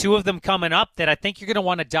actually two of them coming up that I think you're going to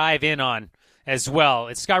want to dive in on as well.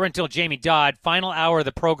 It's Scott Rintoul, Jamie Dodd, final hour of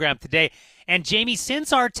the program today. And Jamie,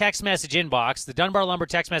 since our text message inbox, the Dunbar Lumber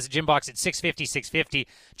text message inbox at 650,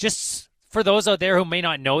 just for those out there who may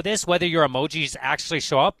not know this, whether your emojis actually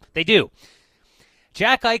show up, they do.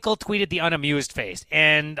 Jack Eichel tweeted the unamused face,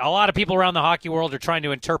 and a lot of people around the hockey world are trying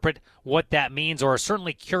to interpret what that means, or are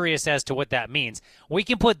certainly curious as to what that means. We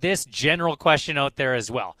can put this general question out there as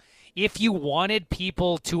well. If you wanted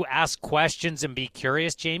people to ask questions and be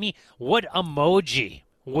curious, Jamie, what emoji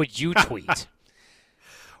would you tweet?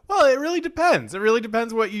 Well, it really depends. It really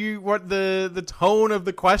depends what the tone of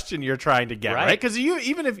the question you're trying to get, right? Because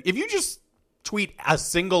even if you just tweet a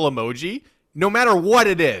single emoji, no matter what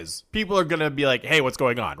it is, people are going to be like, hey, what's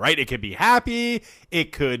going on, right? It could be happy.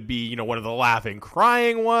 It could be, one of the laughing,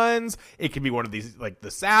 crying ones. It could be one of these, like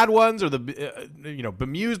the sad ones or the,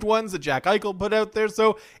 bemused ones that Jack Eichel put out there.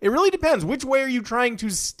 So it really depends. Which way are you trying to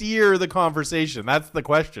steer the conversation? That's the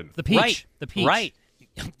question. The peach. Right. The peach. Right.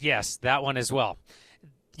 Yes, that one as well.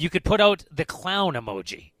 You could put out the clown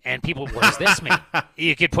emoji, and people, what does this mean?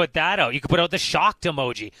 You could put that out. You could put out the shocked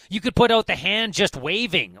emoji. You could put out the hand just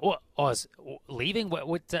waving. Is leaving?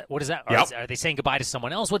 What is that? Yep. Are they saying goodbye to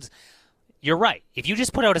someone else? You're right. If you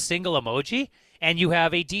just put out a single emoji and you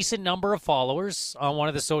have a decent number of followers on one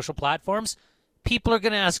of the social platforms, people are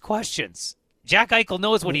going to ask questions. Jack Eichel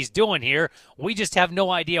knows what he's doing here. We just have no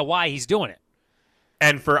idea why he's doing it.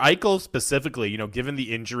 And for Eichel specifically, given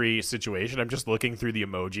the injury situation, I'm just looking through the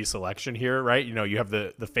emoji selection here, right? You have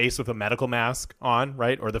the face with a medical mask on,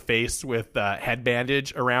 right? Or the face with head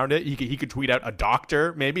bandage around it. He could tweet out a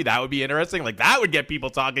doctor, maybe. That would be interesting. Like, that would get people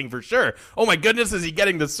talking for sure. Oh, my goodness, is he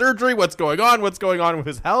getting the surgery? What's going on? What's going on with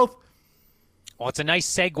his health? Well, it's a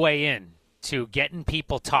nice segue in to getting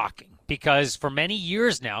people talking, because for many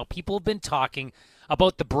years now, people have been talking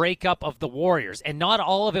about the breakup of the Warriors, and not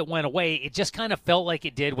all of it went away. It just kind of felt like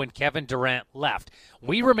it did when Kevin Durant left.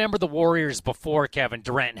 We remember the Warriors before Kevin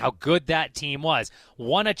Durant and how good that team was.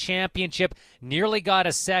 Won a championship, nearly got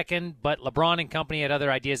a second, but LeBron and company had other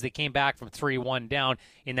ideas. They came back from 3-1 down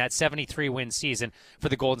in that 73-win season for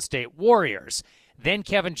the Golden State Warriors. Then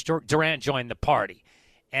Kevin Durant joined the party,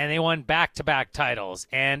 and they won back-to-back titles.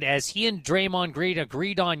 And as he and Draymond Green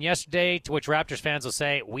agreed on yesterday, to which Raptors fans will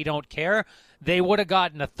say, we don't care, they would have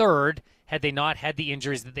gotten a third had they not had the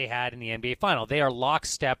injuries that they had in the NBA Final. They are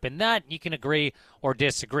lockstep in that. You can agree or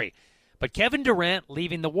disagree. But Kevin Durant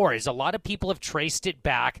leaving the Warriors, a lot of people have traced it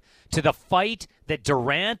back to the fight that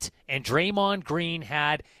Durant and Draymond Green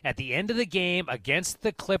had at the end of the game against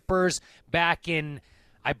the Clippers back in,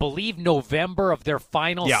 I believe, November of their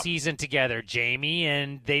final season together, Jamie.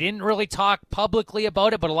 And they didn't really talk publicly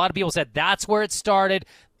about it, but a lot of people said that's where it started.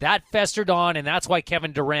 That festered on, and that's why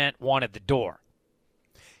Kevin Durant wanted the door.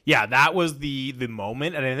 Yeah, that was the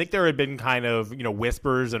moment, and I think there had been kind of,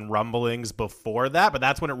 whispers and rumblings before that, but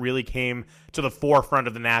that's when it really came to the forefront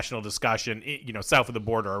of the national discussion, south of the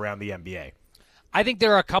border around the NBA. I think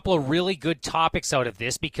there are a couple of really good topics out of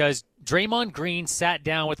this, because Draymond Green sat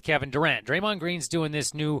down with Kevin Durant. Draymond Green's doing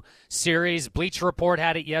this new series. Bleacher Report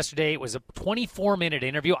had it yesterday. It was a 24-minute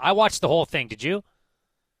interview. I watched the whole thing. Did you?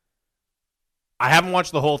 I haven't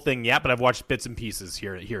watched the whole thing yet, but I've watched bits and pieces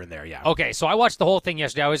here and there, yeah. Okay, so I watched the whole thing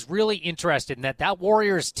yesterday. I was really interested in that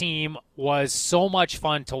Warriors team was so much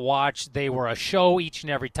fun to watch. They were a show each and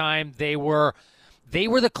every time. They were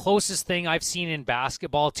the closest thing I've seen in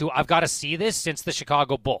basketball to, I've got to see this, since the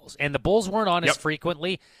Chicago Bulls. And the Bulls weren't on as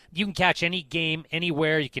frequently. You can catch any game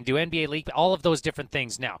anywhere. You can do NBA League, all of those different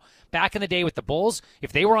things now. Back in the day with the Bulls,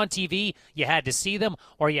 if they were on TV, you had to see them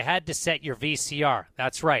or you had to set your VCR.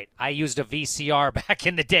 That's right. I used a VCR back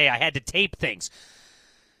in the day. I had to tape things.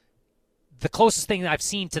 The closest thing that I've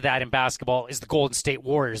seen to that in basketball is the Golden State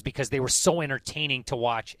Warriors, because they were so entertaining to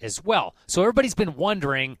watch as well. So everybody's been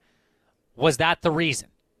wondering, was that the reason?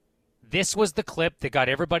 This was the clip that got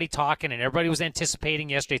everybody talking and everybody was anticipating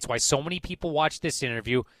yesterday. It's why so many people watched this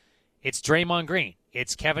interview. It's Draymond Green.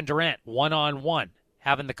 It's Kevin Durant, one-on-one,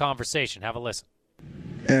 having the conversation. Have a listen.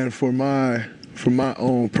 And for my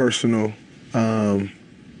own personal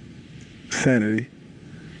sanity,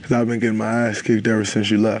 because I've been getting my ass kicked ever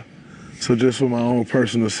since you left. So just for my own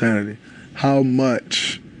personal sanity, how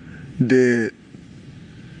much did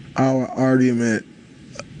our argument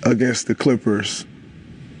against the Clippers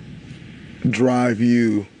drive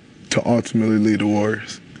you to ultimately lead the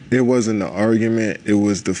Warriors? It wasn't the argument. It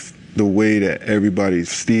was the way that everybody,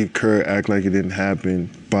 Steve Kerr, act like it didn't happen.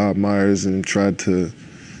 Bob Myers and tried to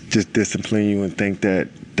just discipline you and think that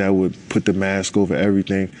would put the mask over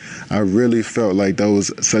everything. I really felt like that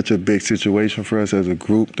was such a big situation for us as a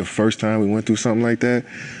group. The first time we went through something like that,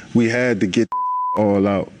 we had to get all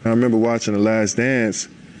out. I remember watching The Last Dance,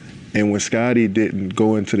 and when Scotty didn't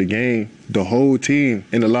go into the game, the whole team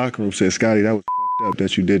in the locker room said, Scotty, that was fucked up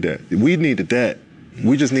that you did that. We needed that.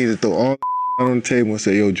 We just needed to throw all out on the table and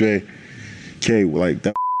say, yo, Dre, K, like,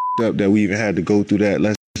 that fucked up that we even had to go through that.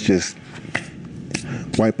 Let's just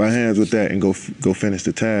wipe our hands with that and go finish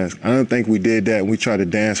the task. I don't think we did that, and we tried to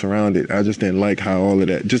dance around it. I just didn't like how all of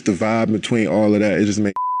that, just the vibe between all of that, it just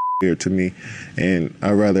made weird to me. And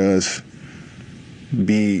I'd rather us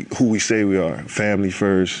be who we say we are, family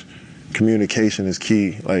first. Communication is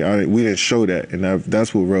key. Like, we didn't show that, and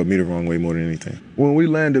that's what rubbed me the wrong way more than anything. When we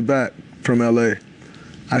landed back from L.A.,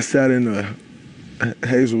 I sat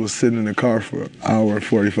Hazel was sitting in the car for an hour and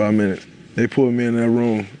 45 minutes. They pulled me in that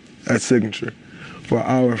room at Signature for an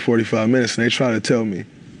hour and 45 minutes, and they tried to tell me,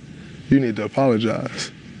 you need to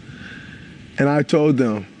apologize. And I told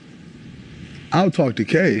them, I'll talk to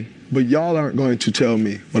Kay, but y'all aren't going to tell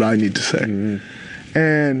me what I need to say. Mm-hmm.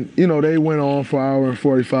 And, they went on for an hour and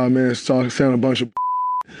 45 minutes saying a bunch of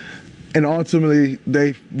and ultimately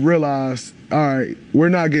they realized, all right, we're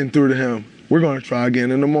not getting through to him. We're going to try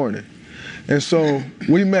again in the morning. And so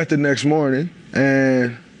we met the next morning,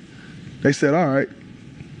 and they said, all right,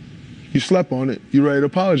 you slept on it. You ready to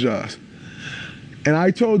apologize? And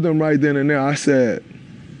I told them right then and there, I said,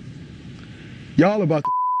 y'all about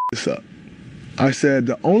to this up. I said,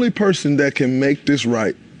 the only person that can make this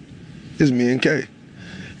right is me and Kay.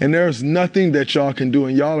 And there's nothing that y'all can do,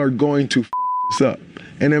 and y'all are going to this up.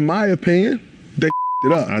 And in my opinion, they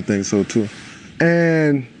it up. I think so too.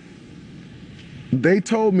 And they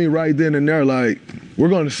told me right then and there, like, we're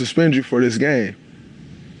going to suspend you for this game.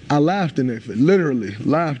 I laughed in their face, literally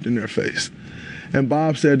laughed in their face. And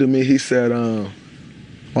Bob said to me, he said,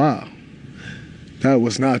 wow, that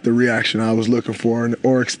was not the reaction I was looking for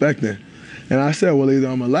or expecting. And I said, well, either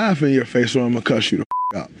I'm going to laugh in your face or I'm going to cuss you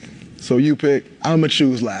the out. So you pick, I'm going to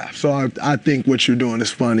choose laugh. So I think what you're doing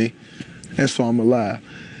is funny, and so I'm going to laugh.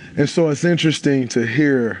 And so it's interesting to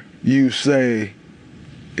hear you say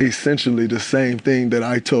essentially the same thing that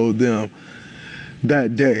I told them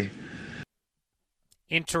that day.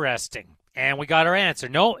 Interesting. And we got our answer.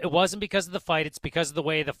 No, it wasn't because of the fight. It's because of the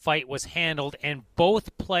way the fight was handled. And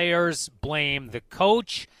both players blame the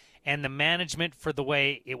coach and the management for the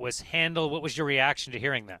way it was handled. What was your reaction to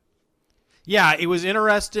hearing that? Yeah, it was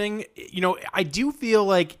interesting. I do feel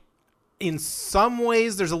like in some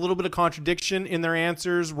ways there's a little bit of contradiction in their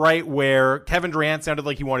answers, right? Where Kevin Durant sounded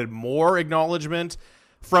like he wanted more acknowledgement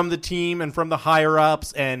from the team and from the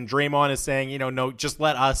higher-ups, and Draymond is saying, no, just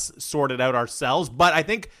let us sort it out ourselves. But I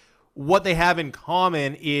think what they have in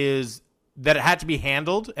common is that it had to be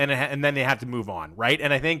handled, and then they had to move on, right?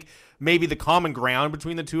 And I think maybe the common ground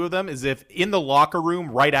between the two of them is if in the locker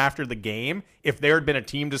room right after the game, if there had been a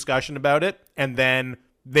team discussion about it, and then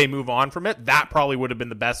they move on from it, that probably would have been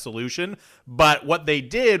the best solution. But what they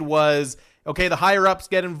did was, okay, the higher-ups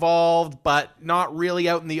get involved, but not really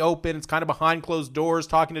out in the open. It's kind of behind closed doors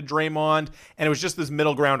talking to Draymond, and it was just this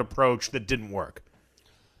middle ground approach that didn't work.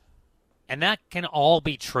 And that can all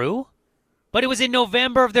be true, but it was in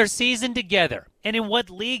November of their season together. And in what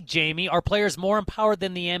league, Jamie, are players more empowered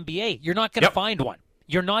than the NBA? You're not going to find one.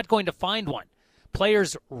 You're not going to find one.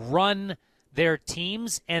 Players run their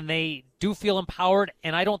teams, and they do feel empowered,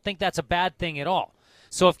 and I don't think that's a bad thing at all.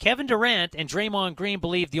 So if Kevin Durant and Draymond Green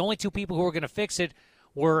believe the only two people who were going to fix it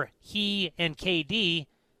were he and KD,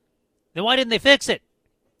 then why didn't they fix it?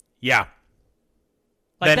 Yeah.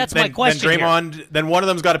 That's my question. Then Draymond, then one of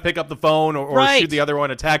them's got to pick up the phone or shoot the other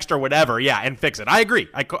one a text or whatever. Yeah, and fix it. I agree.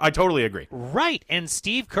 I totally agree. Right. And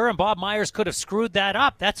Steve Kerr and Bob Myers could have screwed that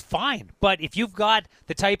up. That's fine. But if you've got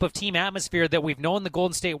the type of team atmosphere that we've known the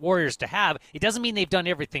Golden State Warriors to have, it doesn't mean they've done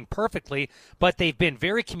everything perfectly, but they've been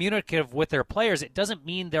very communicative with their players. It doesn't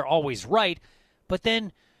mean they're always right. But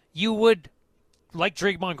then you would like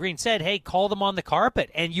Draymond Green said, hey, call them on the carpet.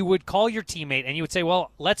 And you would call your teammate and you would say,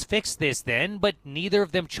 well, let's fix this then. But neither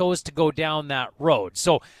of them chose to go down that road.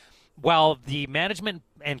 So while the management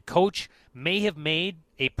and coach may have made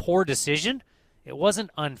a poor decision, it wasn't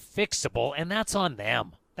unfixable, and that's on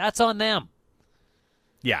them. That's on them.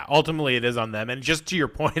 Yeah, ultimately it is on them. And just to your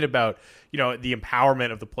point about, the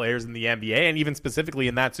empowerment of the players in the NBA, and even specifically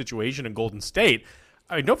in that situation in Golden State,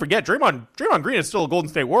 I mean, don't forget, Draymond Green is still a Golden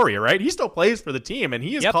State Warrior, right? He still plays for the team, and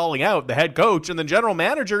he is calling out the head coach and the general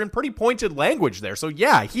manager in pretty pointed language there. So,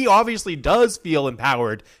 yeah, he obviously does feel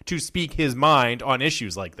empowered to speak his mind on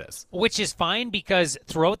issues like this. Which is fine, because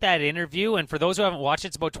throughout that interview, and for those who haven't watched it,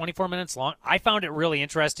 it's about 24 minutes long, I found it really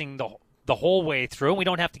interesting the whole way through. We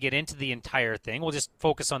don't have to get into the entire thing. We'll just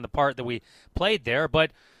focus on the part that we played there.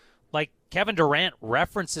 But, like, Kevin Durant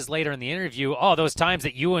references later in the interview, those times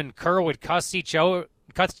that you and Kerr would cuss each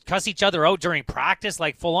other out during practice,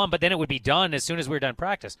 like full on, but then it would be done as soon as we were done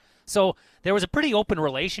practice. So there was a pretty open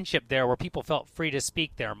relationship there where people felt free to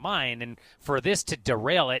speak their mind, and for this to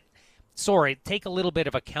derail it, take a little bit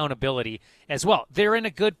of accountability as well. They're in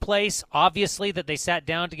a good place, obviously, that they sat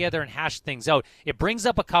down together and hashed things out. It brings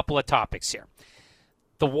up a couple of topics here.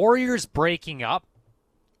 The Warriors breaking up,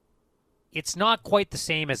 it's not quite the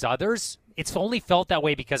same as others. It's only felt that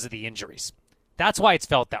way because of the injuries. That's why it's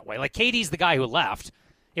felt that way. Like, KD's the guy who left.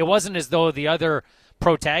 It wasn't as though the other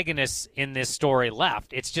protagonists in this story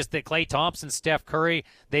left. It's just that Klay Thompson, Steph Curry,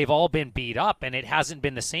 they've all been beat up, and it hasn't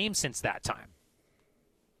been the same since that time.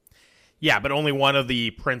 Yeah, but only one of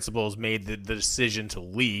the principals made the decision to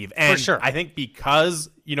leave. And for sure. I think because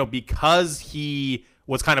he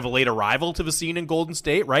was kind of a late arrival to the scene in Golden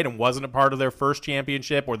State, right, and wasn't a part of their first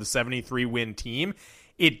championship or the 73-win team,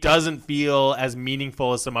 it doesn't feel as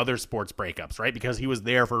meaningful as some other sports breakups, right? Because he was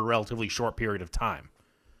there for a relatively short period of time.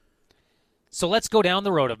 So let's go down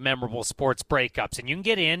the road of memorable sports breakups. And you can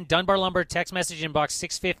get in. Dunbar Lumber text message inbox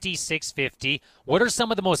 650-650. What are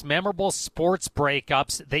some of the most memorable sports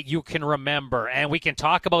breakups that you can remember? And we can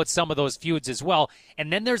talk about some of those feuds as well.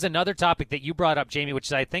 And then there's another topic that you brought up, Jamie,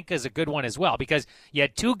 which I think is a good one as well. Because you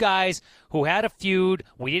had two guys who had a feud.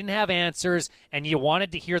 We didn't have answers. And you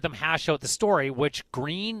wanted to hear them hash out the story, which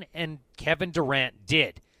Green and Kevin Durant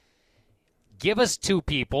did. Give us two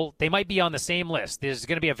people. They might be on the same list. There's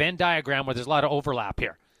going to be a Venn diagram where there's a lot of overlap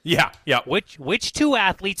here. Yeah. Which two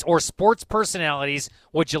athletes or sports personalities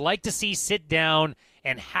would you like to see sit down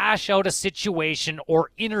and hash out a situation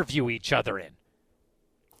or interview each other in?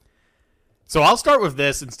 So I'll start with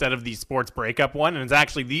this instead of the sports breakup one, and it's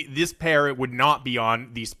actually this pair. It would not be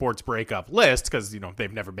on the sports breakup list because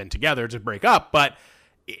they've never been together to break up, but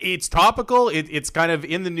it's topical. It's kind of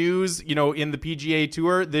in the news, in the PGA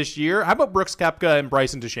Tour this year. How about Brooks Koepka and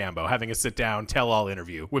Bryson DeChambeau having a sit-down, tell-all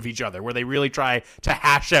interview with each other where they really try to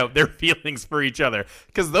hash out their feelings for each other?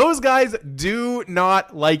 Because those guys do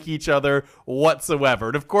not like each other whatsoever.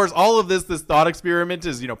 And, of course, all of this thought experiment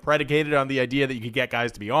is, predicated on the idea that you could get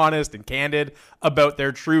guys to be honest and candid about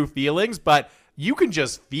their true feelings. But you can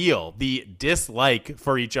just feel the dislike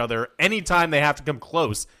for each other anytime they have to come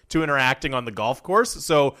close to interacting on the golf course.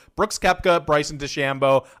 So Brooks Koepka, Bryson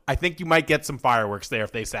DeChambeau, I think you might get some fireworks there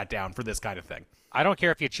if they sat down for this kind of thing. I don't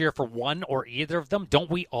care if you cheer for one or either of them. Don't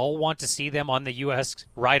we all want to see them on the U.S.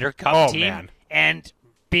 Ryder Cup team? Man. And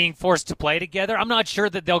being forced to play together? I'm not sure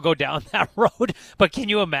that they'll go down that road, but can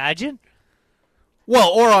you imagine? Well,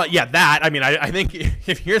 or that. I mean, I think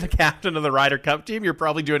if you're the captain of the Ryder Cup team, you're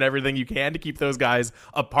probably doing everything you can to keep those guys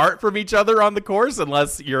apart from each other on the course,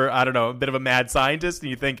 unless you're, a bit of a mad scientist and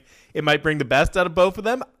you think it might bring the best out of both of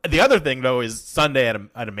them. The other thing, though, is Sunday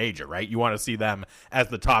at a major, right? You want to see them as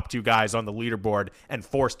the top two guys on the leaderboard and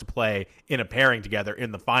forced to play in a pairing together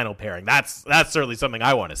in the final pairing. That's certainly something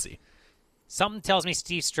I want to see. Something tells me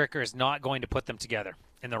Steve Stricker is not going to put them together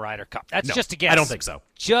in the Ryder Cup. That's just a guess. I don't think so.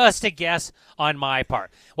 Just a guess on my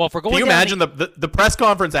part. Well, if we're going, can you imagine the press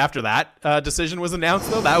conference after that decision was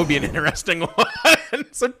announced? Though that would be an interesting one.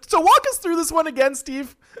 So walk us through this one again,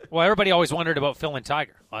 Steve. Well, everybody always wondered about Phil and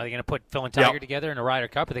Tiger. Are they going to put Phil and Tiger together in a Ryder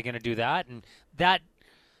Cup? Are they going to do that? And that,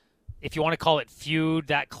 if you want to call it feud,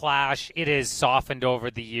 that clash, it is softened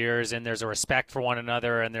over the years, and there's a respect for one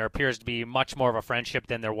another, and there appears to be much more of a friendship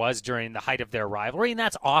than there was during the height of their rivalry, and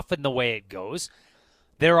that's often the way it goes.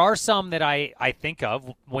 There are some that I think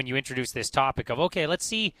of when you introduce this topic of, okay, let's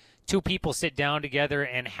see two people sit down together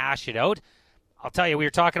and hash it out. I'll tell you, we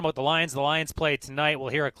were talking about the Lions. The Lions play tonight. We'll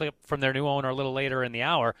hear a clip from their new owner a little later in the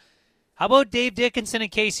hour. How about Dave Dickinson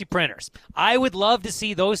and Casey Printers? I would love to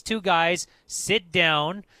see those two guys sit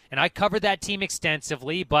down, and I covered that team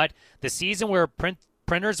extensively, but the season where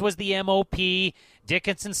Printers was the MOP.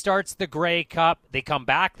 Dickinson starts the Grey Cup. They come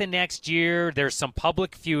back the next year. There's some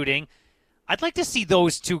public feuding. I'd like to see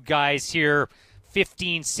those two guys here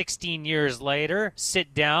 15, 16 years later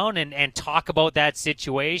sit down and talk about that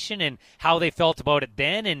situation and how they felt about it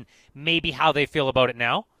then and maybe how they feel about it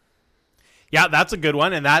now. Yeah, that's a good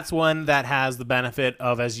one, and that's one that has the benefit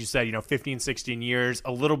of, as you said, 15, 16 years,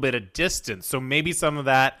 a little bit of distance. So maybe some of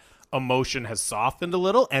that emotion has softened a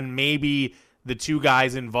little, and maybe the two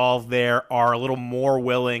guys involved there are a little more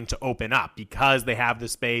willing to open up because they have the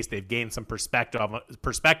space, they've gained some perspective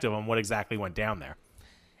on what exactly went down there.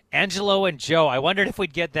 Angelo and Joe, I wondered if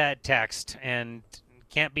we'd get that text, and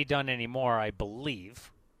can't be done anymore, I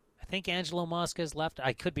believe. I think Angelo Mosca's left.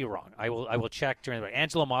 I could be wrong. I will check during the break.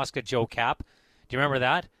 Angelo Mosca, Joe Cap. Do you remember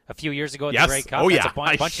that? A few years ago at the Grey Cup? Oh, That's yeah. a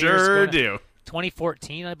bunch I of years sure ago. do.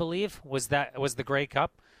 2014, I believe, was the Grey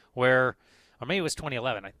Cup, or maybe it was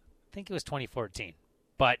 2011. I think it was 2014.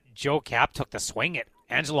 But Joe Cap took the swing at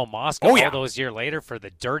Angelo Mosca all those years later for the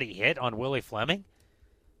dirty hit on Willie Fleming.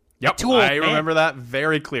 Yep, I remember that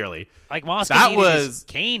very clearly. Like Mosca needed his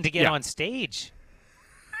cane to get on stage.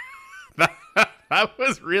 That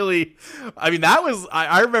was really,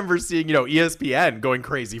 I remember seeing, ESPN going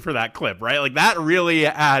crazy for that clip, right? Like that really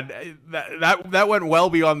that went well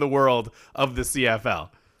beyond the world of the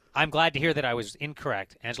CFL. I'm glad to hear that I was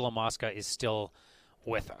incorrect. Angelo Mosca is still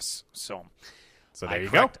with us. So there you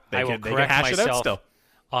go. I will correct myself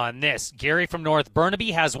on this. Gary from North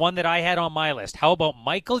Burnaby has one that I had on my list. How about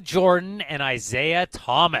Michael Jordan and Isaiah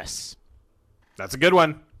Thomas? That's a good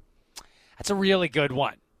one. That's a really good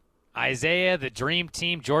one. Isaiah, the dream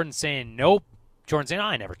team. Jordan saying nope. Jordan saying,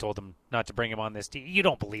 I never told them not to bring him on this team. You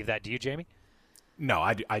don't believe that, do you, Jamie? No,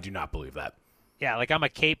 I do not believe that. Yeah, like I'm a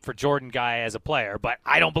Cape for Jordan guy as a player, but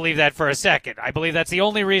I don't believe that for a second. I believe that's the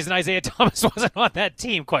only reason Isaiah Thomas wasn't on that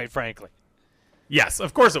team, quite frankly. Yes,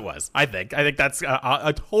 of course it was. I think that's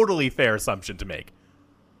a totally fair assumption to make.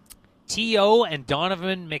 T.O. and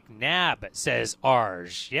Donovan McNabb, says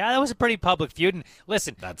Arj. Yeah, that was a pretty public feud. And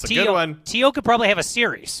listen, that's a good one. T.O. could probably have a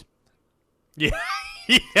series. Yeah.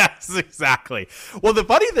 Yes, exactly. Well, the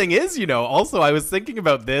funny thing is, also I was thinking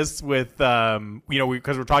about this with,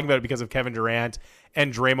 because we're talking about it because of Kevin Durant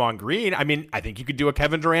and Draymond Green. I mean, I think you could do a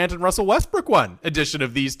Kevin Durant and Russell Westbrook edition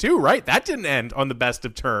of these two, right? That didn't end on the best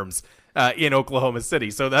of terms in Oklahoma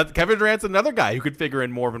City. So that Kevin Durant's another guy who could figure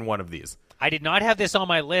in more than one of these. I did not have this on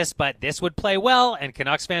my list, but this would play well, and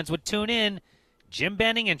Canucks fans would tune in. Jim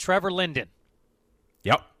Benning and Trevor Linden.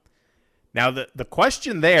 Yep. Now, the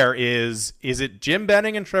question there is it Jim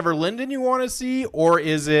Benning and Trevor Linden you want to see, or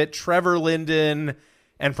is it Trevor Linden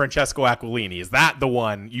and Francesco Aquilini? Is that the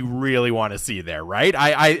one you really want to see there, right?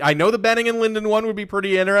 I know the Benning and Linden one would be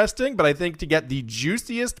pretty interesting, but I think to get the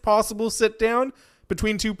juiciest possible sit-down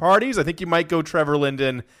between two parties, I think you might go Trevor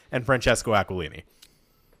Linden and Francesco Aquilini.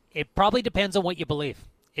 It probably depends on what you believe.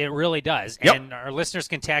 It really does. Yep. And our listeners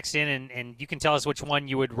can text in and you can tell us which one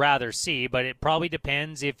you would rather see, but it probably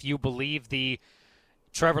depends if you believe the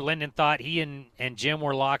Trevor Linden thought he and Jim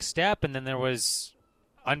were lockstep, and then there was,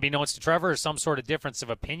 unbeknownst to Trevor, some sort of difference of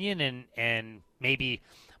opinion, and maybe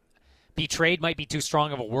betrayed might be too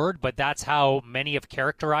strong of a word, but that's how many have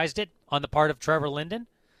characterized it on the part of Trevor Linden.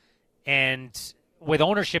 And with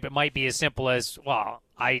ownership, it might be as simple as, well,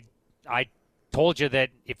 I told you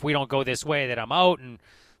that if we don't go this way that I'm out, and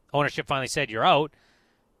ownership finally said you're out.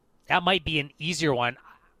 That might be an easier one.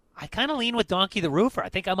 I kind of lean with Donkey the Roofer. I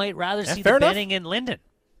think I might rather see the Benning and Linden.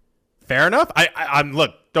 Fair enough. I'm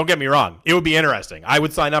look, don't get me wrong. It would be interesting. I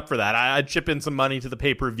would sign up for that. I'd chip in some money to the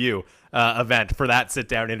pay-per-view event for that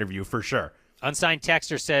sit-down interview for sure. Unsigned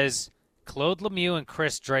texter says Claude Lemieux and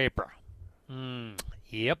Chris Draper.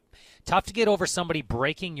 Yep. Tough to get over somebody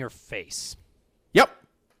breaking your face. Yep.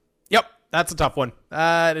 That's a tough one.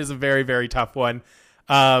 That is a very, very tough one.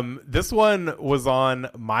 This one was on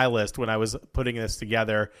my list when I was putting this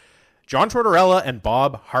together. John Tortorella and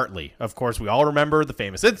Bob Hartley. Of course, we all remember the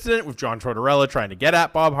famous incident with John Tortorella trying to get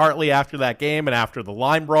at Bob Hartley after that game and after the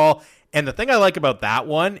line brawl. And the thing I like about that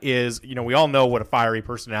one is, we all know what a fiery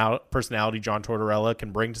personality John Tortorella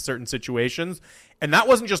can bring to certain situations. And that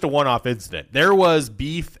wasn't just a one-off incident. There was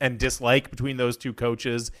beef and dislike between those two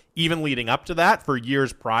coaches, even leading up to that for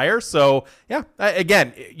years prior. So, yeah,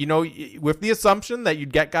 again, with the assumption that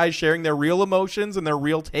you'd get guys sharing their real emotions and their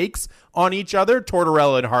real takes on each other,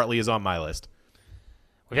 Tortorella and Hartley is on my list.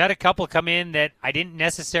 We've had a couple come in that I didn't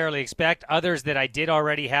necessarily expect, others that I did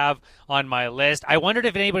already have on my list. I wondered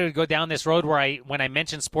if anybody would go down this road where when I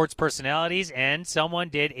mentioned sports personalities, and someone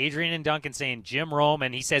did, Adrian and Duncan saying Jim Rome,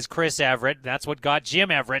 and he says Chris Everett. That's what got Jim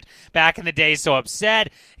Everett back in the day so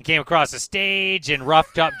upset. He came across the stage and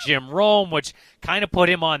roughed up Jim Rome, which kind of put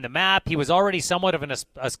him on the map. He was already somewhat of an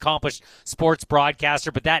accomplished sports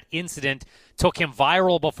broadcaster, but that incident took him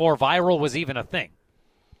viral before viral was even a thing.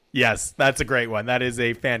 Yes, that's a great one. That is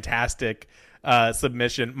a fantastic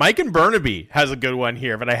submission. Mike and Burnaby has a good one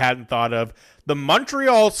here, but I hadn't thought of. The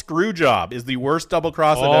Montreal screw job is the worst double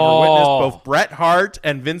cross I've ever witnessed. Both Bret Hart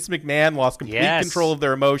and Vince McMahon lost complete control of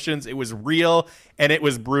their emotions. It was real and it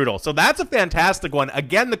was brutal. So that's a fantastic one.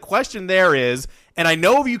 Again, the question there is, and I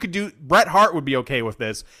know if you could do, Bret Hart would be okay with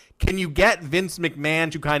this. Can you get Vince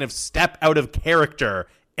McMahon to kind of step out of character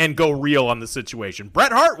and go real on the situation?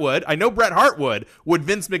 Bret Hart would. I know Bret Hart would. Would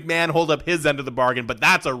Vince McMahon hold up his end of the bargain? But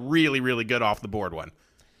that's a really, really good off-the-board one.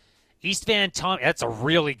 East Van Tommy, that's a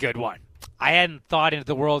really good one. I hadn't thought into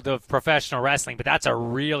the world of professional wrestling, but that's a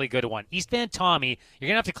really good one. East Van Tommy, you're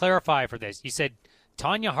going to have to clarify for this. You said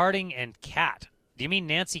Tanya Harding and Kat. Do you mean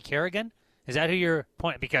Nancy Kerrigan? Is that who you're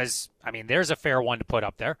pointing? Because, I mean, there's a fair one to put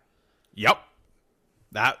up there. Yep.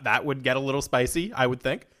 That would get a little spicy, I would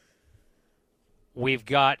think. We've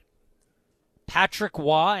got Patrick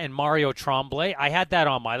Waugh and Mario Tremblay. I had that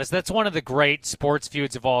on my list. That's one of the great sports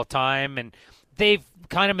feuds of all time, and they've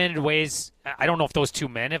kind of mended ways. I don't know if those two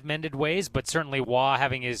men have mended ways, but certainly Waugh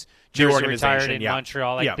having his jersey retired in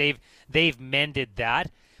Montreal, they've mended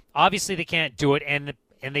that. Obviously, they can't do it, and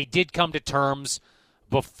they did come to terms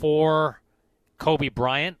before Kobe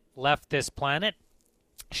Bryant left this planet.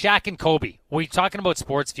 Shaq and Kobe, we're talking about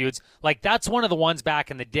sports feuds. Like, that's one of the ones back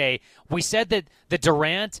in the day. We said that the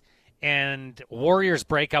Durant and Warriors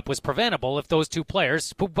breakup was preventable if those two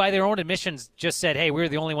players, who by their own admissions just said, hey, we're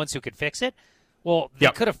the only ones who could fix it. Well, they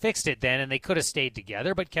could have fixed it then, and they could have stayed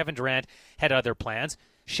together, but Kevin Durant had other plans.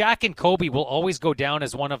 Shaq and Kobe will always go down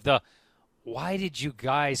as one of the, why did you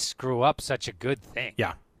guys screw up such a good thing?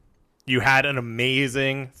 Yeah. You had an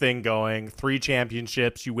amazing thing going, 3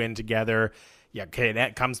 championships, you win together. Yeah, okay, and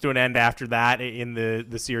that comes to an end after that in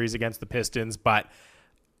the series against the Pistons. But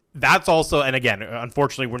that's also, and again,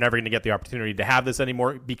 unfortunately, we're never going to get the opportunity to have this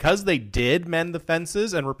anymore. Because they did mend the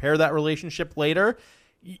fences and repair that relationship later,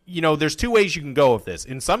 you know, there's 2 ways you can go with this.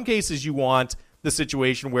 In some cases, you want the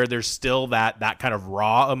situation where there's still that kind of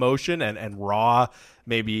raw emotion and raw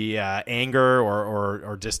maybe anger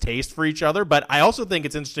or distaste for each other. But I also think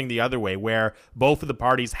it's interesting the other way, where both of the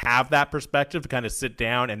parties have that perspective to kind of sit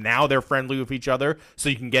down, and now they're friendly with each other, so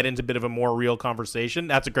you can get into a bit of a more real conversation.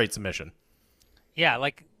 That's a great submission. Yeah,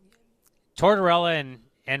 like Tortorella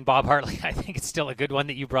and Bob Hartley, I think it's still a good one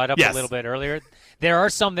that you brought up a little bit earlier. There are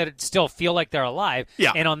some that still feel like they're alive.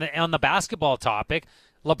 Yeah. And on the basketball topic,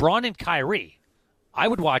 LeBron and Kyrie, I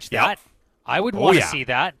would watch that. I would want to see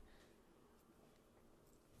that.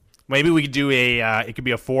 Maybe we could do it could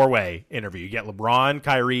be a 4-way interview. You get LeBron,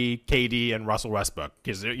 Kyrie, KD, and Russell Westbrook.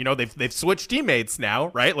 Because, you know, they've switched teammates now,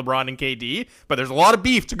 right? LeBron and KD. But there's a lot of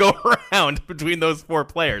beef to go around between those 4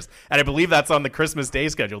 players. And I believe that's on the Christmas Day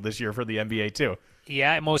schedule this year for the NBA, too.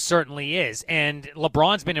 Yeah, it most certainly is. And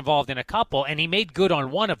LeBron's been involved in a couple, and he made good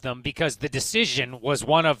on one of them because the decision was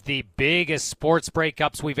one of the biggest sports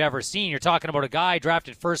breakups we've ever seen. You're talking about a guy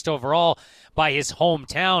drafted first overall by his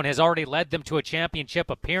hometown, has already led them to a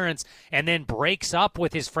championship appearance, and then breaks up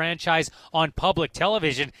with his franchise on public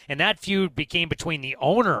television. And that feud became between the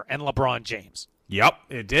owner and LeBron James. Yep,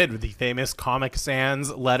 it did, with the famous Comic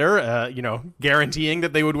Sans letter, guaranteeing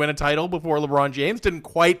that they would win a title before LeBron James. Didn't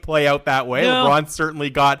quite play out that way. No. LeBron certainly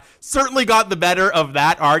got the better of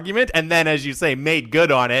that argument, and then, as you say, made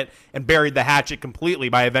good on it and buried the hatchet completely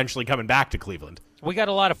by eventually coming back to Cleveland. We got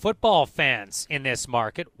a lot of football fans in this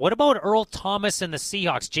market. What about Earl Thomas and the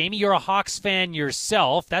Seahawks? Jamie, you're a Hawks fan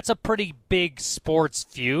yourself. That's a pretty big sports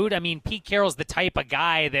feud. I mean, Pete Carroll's the type of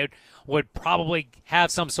guy that would probably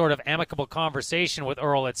have some sort of amicable conversation with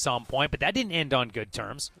Earl at some point, but that didn't end on good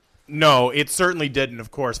terms. No, it certainly didn't,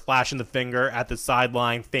 of course. Flashing the finger at the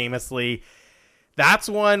sideline famously. That's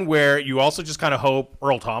one where you also just kind of hope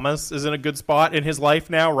Earl Thomas is in a good spot in his life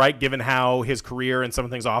now, right? Given how his career and some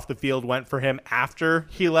things off the field went for him after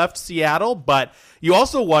he left Seattle. But you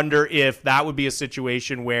also wonder if that would be a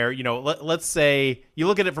situation where, you know, let's say you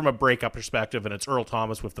look at it from a breakup perspective and it's Earl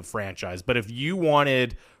Thomas with the franchise. But if you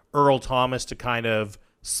wanted Earl Thomas to kind of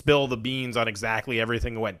spill the beans on exactly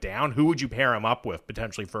everything that went down, who would you pair him up with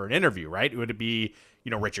potentially for an interview, right? Would it be,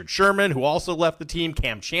 Richard Sherman, who also left the team,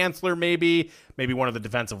 Cam Chancellor maybe one of the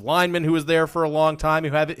defensive linemen who was there for a long time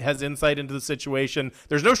who has insight into the situation.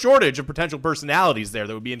 There's no shortage of potential personalities there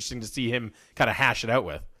that would be interesting to see him kind of hash it out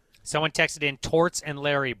with. Someone texted in Torts and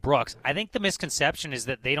Larry Brooks. I think the misconception is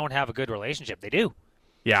that they don't have a good relationship. They do.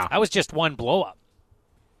 Yeah. That was just one blow-up.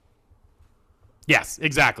 Yes,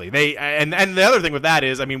 exactly. And the other thing with that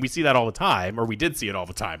is, I mean, we see that all the time, or we did see it all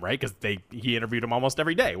the time, right? Because he interviewed him almost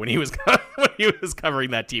every day when he was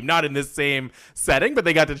covering that team. Not in this same setting, but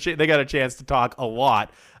they got a chance to talk a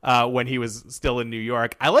lot when he was still in New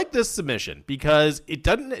York. I like this submission because it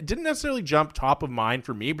didn't necessarily jump top of mind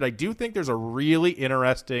for me, but I do think there's a really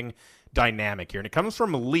interesting dynamic here, and it comes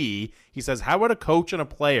from Lee. He says, "How about a coach and a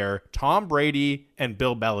player, Tom Brady and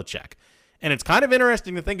Bill Belichick?" And it's kind of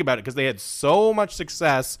interesting to think about it because they had so much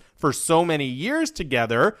success for so many years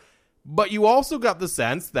together, but you also got the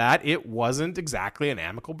sense that it wasn't exactly an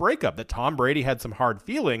amicable breakup, that Tom Brady had some hard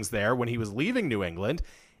feelings there when he was leaving New England.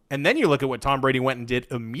 And then you look at what Tom Brady went and did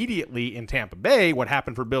immediately in Tampa Bay, what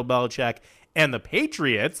happened for Bill Belichick and the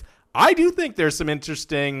Patriots. I do think there's some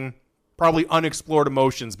interesting, probably unexplored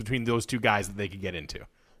emotions between those two guys that they could get into.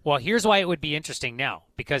 Well, here's why it would be interesting now,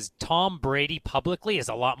 because Tom Brady publicly is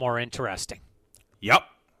a lot more interesting. Yep.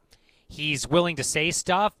 He's willing to say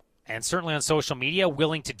stuff, and certainly on social media,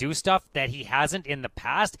 willing to do stuff that he hasn't in the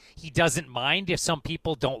past. He doesn't mind if some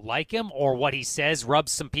people don't like him or what he says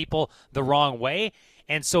rubs some people the wrong way.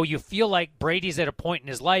 And so you feel like Brady's at a point in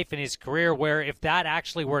his life, in his career, where if that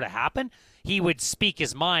actually were to happen, he would speak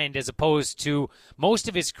his mind, as opposed to most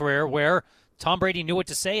of his career where Tom Brady knew what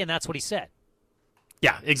to say, and that's what he said.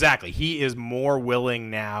 Yeah, exactly. He is more willing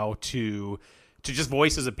now to just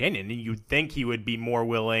voice his opinion. And you'd think he would be more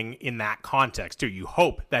willing in that context, too. You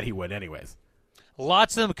hope that he would anyways.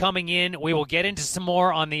 Lots of them coming in. We will get into some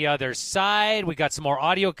more on the other side. We got some more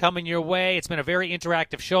audio coming your way. It's been a very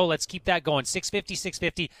interactive show. Let's keep that going.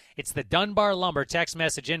 650. It's the Dunbar Lumber text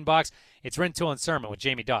message inbox. It's Rintoul and Surman with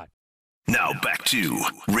Jamie Dodd. Now back to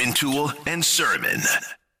Rintoul and Surman.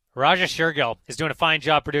 Raja Shergill is doing a fine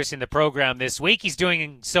job producing the program this week. He's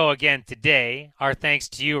doing so again today. Our thanks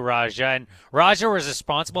to you, Raja. And Raja was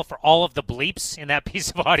responsible for all of the bleeps in that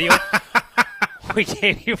piece of audio we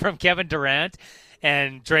gave you from Kevin Durant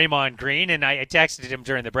and Draymond Green. And I texted him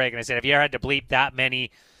during the break, and I said, have you ever had to bleep that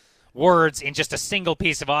many words in just a single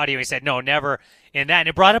piece of audio? He said, no, never in that. And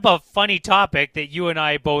it brought up a funny topic that you and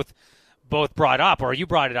I both brought up, or you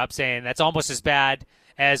brought it up, saying that's almost as bad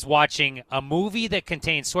as watching a movie that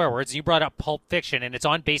contains swear words. You brought up Pulp Fiction, and it's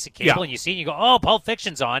on basic cable, and you see it, and you go, oh, Pulp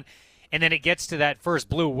Fiction's on, and then it gets to that first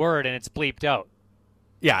blue word, and it's bleeped out.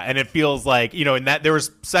 Yeah, and it feels like, in that there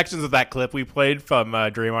was sections of that clip we played from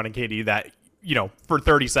Draymond and KD that, for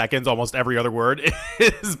 30 seconds, almost every other word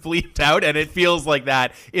is bleeped out, and it feels like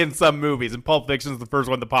that in some movies. And Pulp Fiction is the first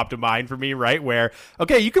one that popped to mind for me, right? Where,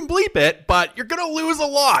 okay, you can bleep it, but you're going to lose a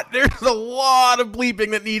lot. There's a lot of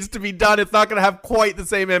bleeping that needs to be done. It's not going to have quite the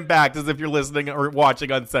same impact as if you're listening or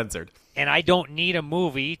watching uncensored. And I don't need a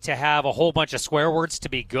movie to have a whole bunch of swear words to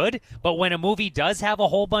be good, but when a movie does have a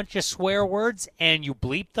whole bunch of swear words and you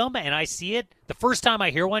bleep them and I see it, the first time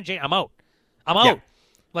I hear one, Jay, I'm out. Yeah.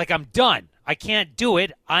 Like, I'm done. I can't do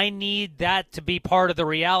it. I need that to be part of the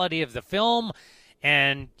reality of the film.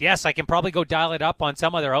 And yes, I can probably go dial it up on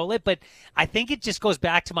some other outlet, but I think it just goes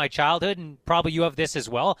back to my childhood, and probably you have this as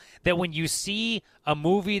well, that when you see a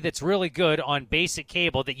movie that's really good on basic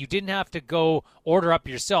cable that you didn't have to go order up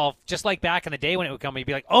yourself, just like back in the day when it would come, you'd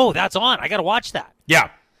be like, oh, that's on. I got to watch that.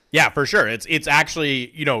 Yeah, for sure. It's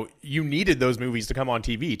actually, you needed those movies to come on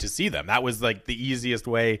TV to see them. That was like the easiest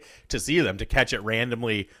way to see them, to catch it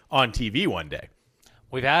randomly on TV one day.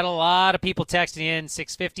 We've had a lot of people texting in,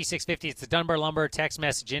 650. It's the Dunbar Lumber text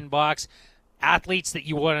message inbox. Athletes that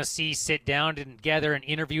you want to see sit down together and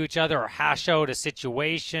interview each other or hash out a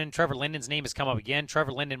situation. Trevor Linden's name has come up again.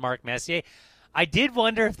 Trevor Linden, Mark Messier. I did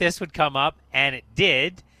wonder if this would come up, and it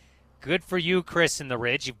did. Good for you, Chris in the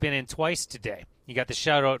Ridge. You've been in twice today. You got the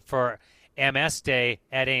shout-out for MS Day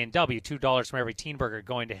at A&W, $2 from every teen burger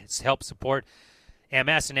going to help support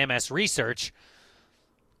MS and MS research.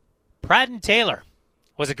 Pratt and Taylor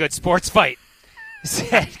was a good sports fight,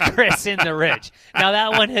 said Chris in the Ridge. Now,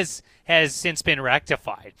 that one has since been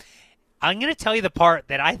rectified. I'm going to tell you the part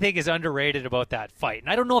that I think is underrated about that fight.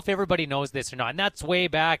 And I don't know if everybody knows this or not. And that's way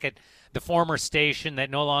back at the former station that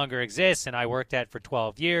no longer exists and I worked at for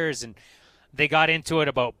 12 years. And they got into it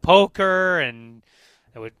about poker, and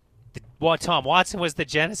Tom Watson was the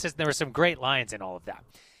genesis, and there were some great lines in all of that.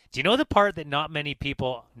 Do you know the part that not many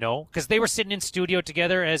people know? Because they were sitting in studio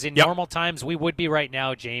together, as in normal times we would be right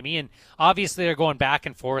now, Jamie, and obviously they're going back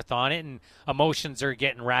and forth on it, and emotions are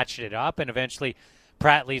getting ratcheted up, and eventually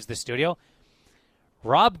Pratt leaves the studio.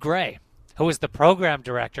 Rob Gray, who was the program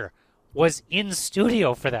director, was in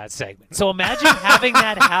studio for that segment. So imagine having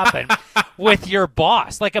that happen with your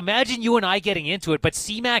boss. Like, imagine you and I getting into it, but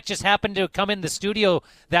C-Mac just happened to come in the studio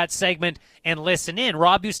that segment and listen in.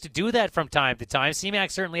 Rob used to do that from time to time.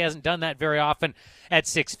 C-Mac certainly hasn't done that very often at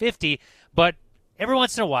 650, but every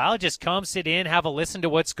once in a while, just come sit in, have a listen to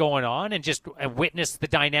what's going on, and just witness the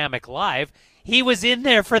dynamic live. He was in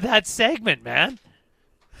there for that segment, man.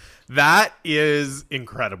 That is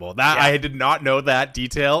incredible. I did not know that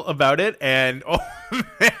detail about it, and oh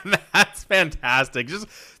man, that's fantastic. Just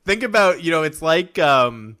think about, it's like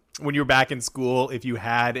when you were back in school, if you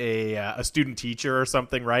had a student teacher or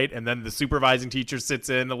something, right? And then the supervising teacher sits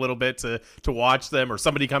in a little bit to watch them, or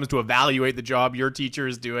somebody comes to evaluate the job your teacher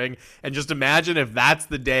is doing. And just imagine if that's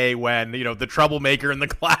the day when, the troublemaker in the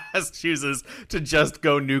class chooses to just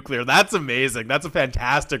go nuclear. That's amazing. That's a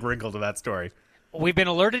fantastic wrinkle to that story. We've been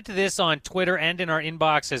alerted to this on Twitter and in our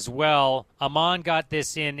inbox as well. Amon got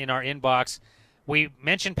this in our inbox. We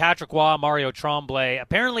mentioned Patrick Waugh, Mario Tremblay.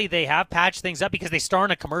 Apparently they have patched things up because they star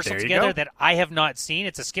in a commercial together that I have not seen.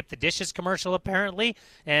 It's a Skip the Dishes commercial, apparently.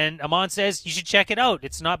 And Amon says you should check it out.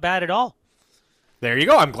 It's not bad at all. There you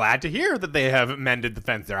go. I'm glad to hear that they have mended the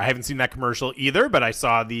fence there. I haven't seen that commercial either, but I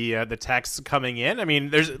saw the text coming in. I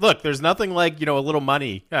mean, there's nothing like, a little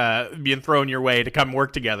money being thrown your way to come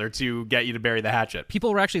work together to get you to bury the hatchet.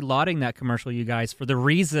 People were actually lauding that commercial, you guys, for the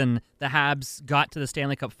reason the Habs got to the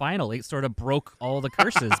Stanley Cup final. It sort of broke all the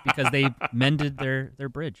curses because they mended their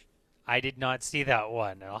bridge. I did not see that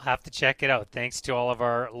one. I'll have to check it out. Thanks to all of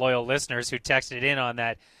our loyal listeners who texted in on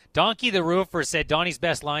that. Donkey the Roofer said Donnie's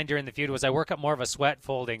best line during the feud was, "I work up more of a sweat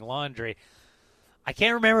folding laundry." I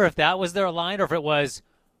can't remember if that was their line or if it was,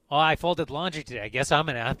 "Oh, I folded laundry today. I guess I'm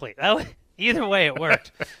an athlete." Either way, it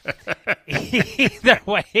worked. Either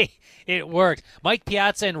way, it worked. Mike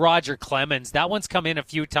Piazza and Roger Clemens. That one's come in a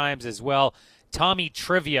few times as well. Tommy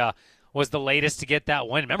Trivia was the latest to get that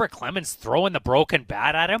win. Remember Clemens throwing the broken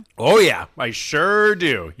bat at him? Oh, yeah. I sure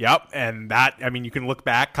do. Yep. And that, you can look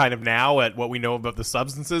back kind of now at what we know about the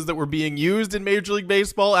substances that were being used in Major League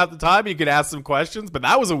Baseball at the time. You could ask some questions, but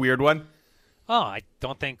that was a weird one. Oh, I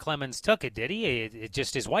don't think Clemens took it, did he? It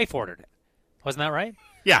just his wife ordered it. Wasn't that right?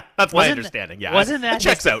 Yeah, that's my understanding. Yeah. Wasn't that it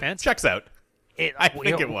checks out? Defense? Checks out. I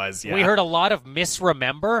think it was, yeah. We heard a lot of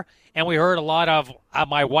misremember, and we heard a lot of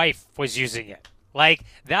my wife was using it. Like,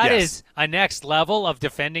 that is a next level of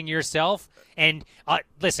defending yourself. And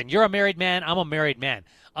listen, you're a married man. I'm a married man.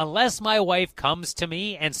 Unless my wife comes to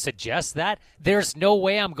me and suggests that, there's no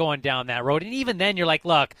way I'm going down that road. And even then, you're like,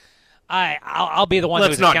 look, I'll be the one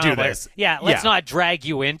who's accountable. Let's not do this. Yeah, let's not drag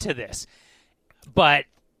you into this. But,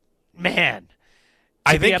 man,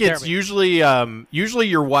 I think it's usually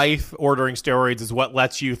your wife ordering steroids is what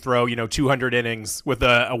lets you throw 200 innings with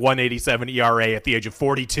a 187 ERA at the age of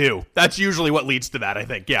 42. That's usually what leads to that, I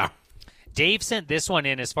think. Yeah. Dave sent this one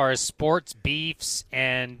in as far as sports beefs,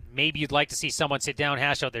 and maybe you'd like to see someone sit down,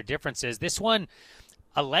 hash out their differences. This one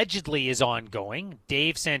allegedly is ongoing.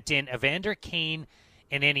 Dave sent in Evander Kane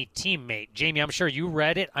and any teammate. Jamie, I'm sure you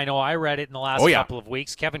read it. I know I read it in the last couple of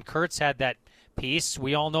weeks. Kevin Kurtz had that piece.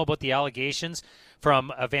 We all know about the allegations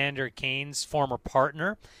from Evander Kane's former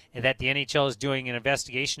partner that the NHL is doing an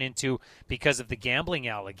investigation into because of the gambling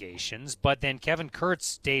allegations. But then Kevin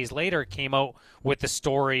Kurtz, days later, came out with the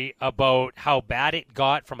story about how bad it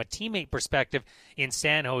got from a teammate perspective in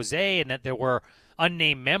San Jose, and that there were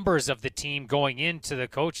unnamed members of the team going into the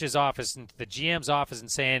coach's office and the GM's office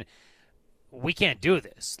and saying, we can't do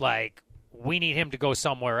this. Like, we need him to go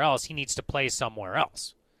somewhere else. He needs to play somewhere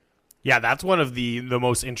else. Yeah, that's one of the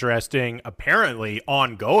most interesting, apparently,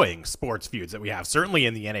 ongoing sports feuds that we have. Certainly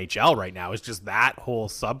in the NHL right now, is just that whole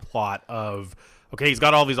subplot of, okay, he's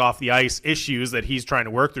got all these off-the-ice issues that he's trying to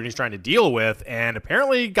work through and he's trying to deal with, and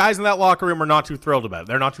apparently guys in that locker room are not too thrilled about it.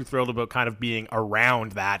 They're not too thrilled about kind of being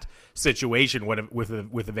around that situation with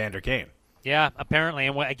Evander Kane. Yeah, apparently,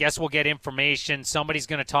 and I guess we'll get information. Somebody's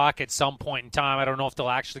going to talk at some point in time. I don't know if they'll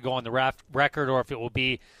actually go on the record or if it will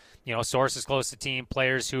be sources close to team,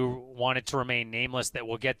 players who wanted to remain nameless that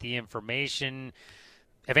will get the information.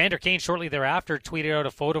 Evander Kane shortly thereafter tweeted out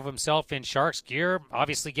a photo of himself in Sharks gear,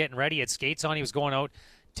 obviously getting ready. He had skates on. He was going out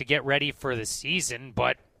to get ready for the season.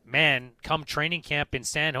 But, man, come training camp in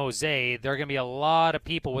San Jose, there are going to be a lot of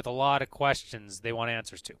people with a lot of questions they want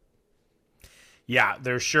answers to. Yeah,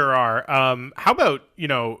 there sure are. How about,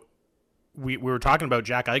 we were talking about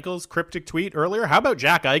Jack Eichel's cryptic tweet earlier. How about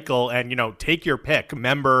Jack Eichel and, take your pick,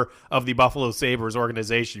 member of the Buffalo Sabres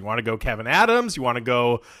organization? You want to go Kevin Adams? You want to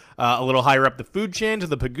go a little higher up the food chain to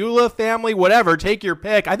the Pagula family? Whatever, take your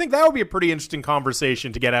pick. I think that would be a pretty interesting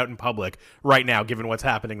conversation to get out in public right now, given what's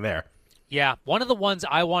happening there. Yeah, one of the ones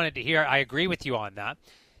I wanted to hear, I agree with you on that.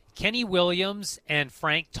 Kenny Williams and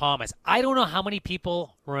Frank Thomas. I don't know how many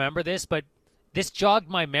people remember this, but this jogged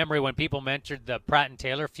my memory when people mentioned the Pratt and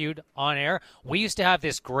Taylor feud on air. We used to have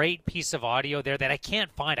this great piece of audio there that I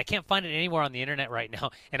can't find. I can't find it anywhere on the internet right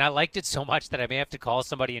now, and I liked it so much that I may have to call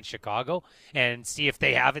somebody in Chicago and see if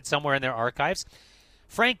they have it somewhere in their archives.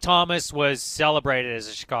 Frank Thomas was celebrated as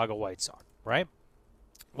a Chicago White Sox, right?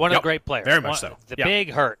 One of the great players. Very much so. The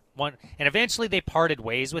big hurt. And eventually they parted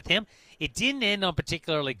ways with him. It didn't end on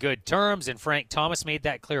particularly good terms, and Frank Thomas made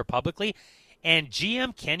that clear publicly. And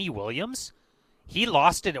GM Kenny Williams, he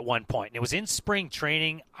lost it at one point, and it was in spring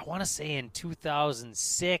training, I want to say in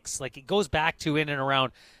 2006. Like, it goes back to in and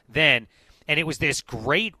around then. And it was this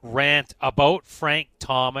great rant about Frank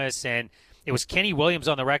Thomas, and it was Kenny Williams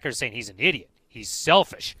on the record saying he's an idiot. He's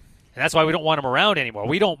selfish. And that's why we don't want him around anymore.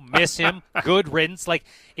 We don't miss him. Good riddance. Like,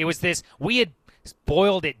 it was this, we had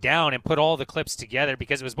boiled it down and put all the clips together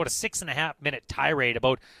because it was about a 6.5-minute tirade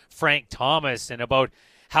about Frank Thomas and about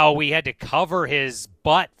how we had to cover his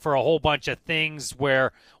butt for a whole bunch of things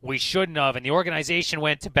where we shouldn't have, and the organization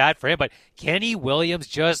went to bat for him. But Kenny Williams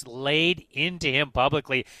just laid into him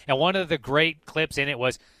publicly, and one of the great clips in it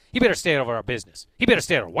was, he better stay out of our business. He better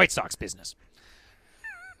stay out of White Sox business.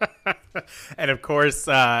 And, of course,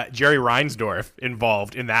 Jerry Reinsdorf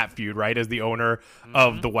involved in that feud, right, as the owner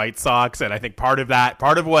of the White Sox. And I think part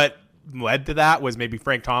of what led to that was maybe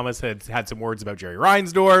Frank Thomas had some words about Jerry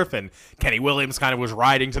Reinsdorf, and Kenny Williams kind of was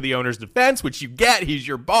riding to the owner's defense, which you get. He's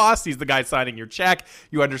your boss. He's the guy signing your check.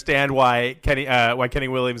 You understand why Kenny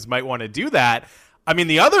Williams might want to do that. I mean,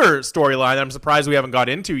 the other storyline that I'm surprised we haven't got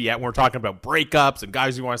into yet when we're talking about breakups and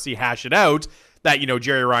guys who want to see hash it out that,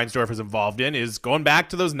 Jerry Reinsdorf is involved in is going back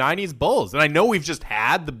to those 90s Bulls. And I know we've just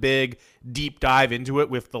had the big deep dive into it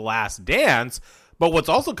with The Last Dance, but what's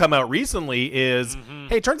also come out recently is,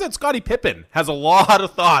 hey, it turns out Scottie Pippen has a lot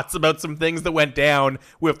of thoughts about some things that went down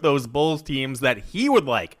with those Bulls teams that he would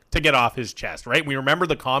like to get off his chest, right? We remember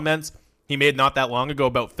the comments he made not that long ago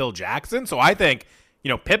about Phil Jackson. So I think,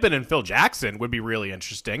 Pippen and Phil Jackson would be really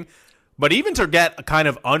interesting. But even to get a kind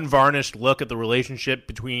of unvarnished look at the relationship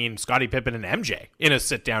between Scottie Pippen and MJ in a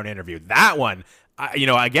sit-down interview, that one,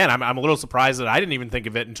 again, I'm a little surprised that I didn't even think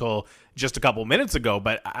of it until just a couple minutes ago.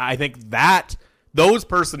 But I think that those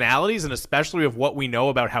personalities, and especially of what we know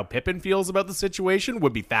about how Pippen feels about the situation,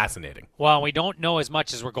 would be fascinating. Well, we don't know as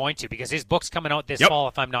much as we're going to because his book's coming out this fall,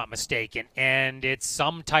 if I'm not mistaken. And it's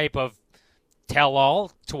some type of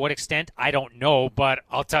tell-all. To what extent, I don't know. But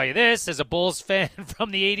I'll tell you this, as a Bulls fan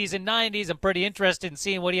from the 80s and 90s, I'm pretty interested in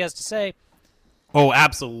seeing what he has to say. Oh,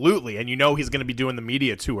 absolutely. And he's going to be doing the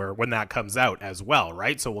media tour when that comes out as well,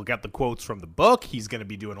 right? So we'll get the quotes from the book. He's going to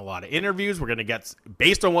be doing a lot of interviews. We're going to get,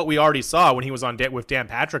 based on what we already saw when he was on with Dan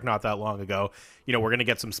Patrick not that long ago, we're going to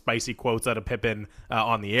get some spicy quotes out of Pippen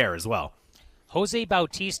on the air as well. Jose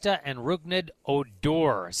Bautista and Rugned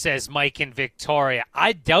Odor, says Mike in Victoria.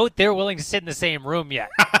 I doubt they're willing to sit in the same room yet.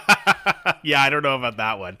 Yeah, I don't know about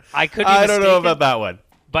that one. I don't know about that one.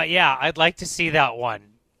 But yeah, I'd like to see that one.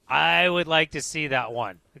 I would like to see that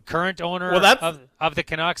one. The current owner of the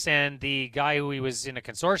Canucks and the guy who he was in a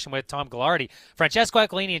consortium with, Tom Ghilardi. Francesco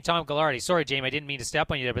Aquilini and Tom Ghilardi. Sorry, Jamie, I didn't mean to step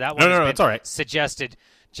on you there, but that one has been all right. Suggested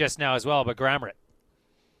just now as well, but Gramrit.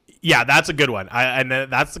 Yeah, that's a good one. And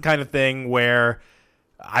that's the kind of thing where,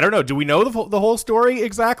 I don't know, do we know the whole story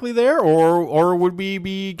exactly there, or would we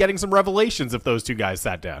be getting some revelations if those two guys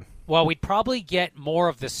sat down? Well, we'd probably get more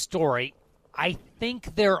of the story. I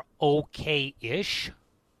think they're okay-ish.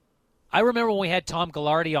 I remember when we had Tom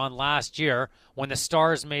Ghilardi on last year when the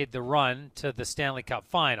Stars made the run to the Stanley Cup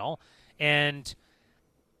final, and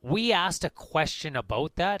we asked a question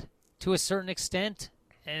about that to a certain extent,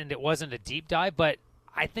 and it wasn't a deep dive, but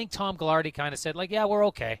I think Tom Ghilardi kind of said, yeah, we're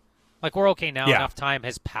okay. We're okay now. Yeah. Enough time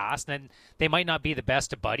has passed, and they might not be the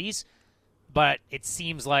best of buddies, but it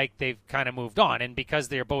seems like they've kind of moved on. And because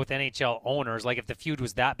they're both NHL owners, if the feud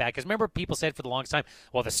was that bad, because remember people said for the longest time,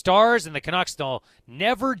 well, the Stars and the Canucks will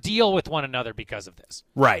never deal with one another because of this.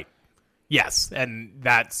 Right. Yes, and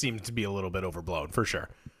that seems to be a little bit overblown, for sure.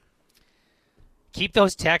 Keep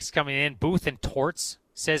those texts coming in. Booth and Torts,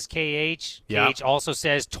 says KH. Yep. KH also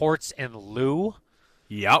says Torts and Lou.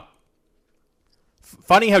 Yep.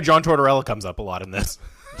 Funny how John Tortorella comes up a lot in this.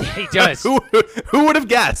 He does. Who would have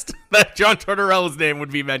guessed that John Tortorella's name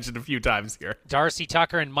would be mentioned a few times here? Darcy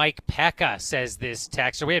Tucker and Mike Pekka, says this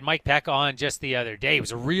texter. We had Mike Pekka on just the other day. It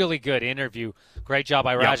was a really good interview. Great job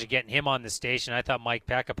by Raja getting him on the station. I thought Mike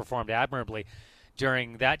Pekka performed admirably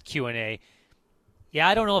during that Q&A. Yeah,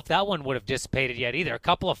 I don't know if that one would have dissipated yet either. A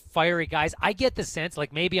couple of fiery guys. I get the sense,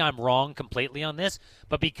 like maybe I'm wrong completely on this,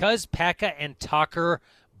 but because Pekka and Tucker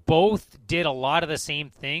both did a lot of the same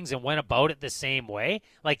things and went about it the same way,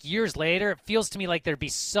 like years later, it feels to me like there'd be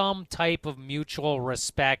some type of mutual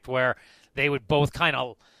respect where they would both kind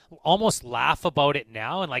of almost laugh about it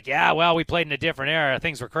now and like, yeah, well, we played in a different era.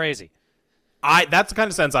 Things were crazy. That's the kind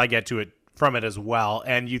of sense I get to it from it as well.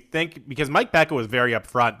 And you think, because Mike Pekka was very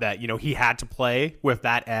upfront that, he had to play with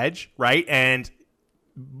that edge, right? And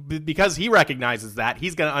because he recognizes that,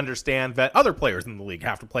 he's going to understand that other players in the league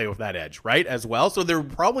have to play with that edge, right, as well. So there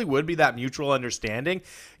probably would be that mutual understanding.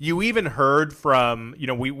 You even heard from,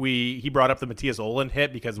 he brought up the Matthias Ohlund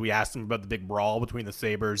hit because we asked him about the big brawl between the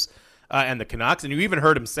Sabres and the Canucks. And you even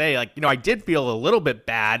heard him say, like, I did feel a little bit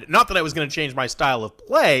bad. Not that I was going to change my style of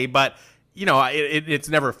play, but it's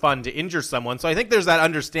never fun to injure someone. So I think there's that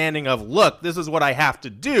understanding of, look, this is what I have to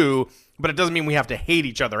do, but it doesn't mean we have to hate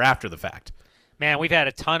each other after the fact. Man, we've had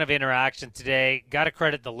a ton of interaction today. Got to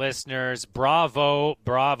credit the listeners. Bravo,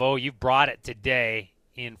 bravo. You brought it today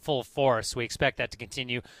in full force. We expect that to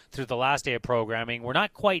continue through the last day of programming. We're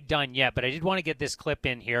not quite done yet, but I did want to get this clip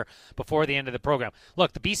in here before the end of the program.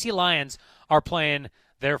 Look, the BC Lions are playing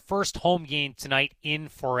their first home game tonight in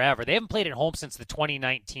forever. They haven't played at home since the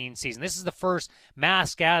 2019 season. This is the first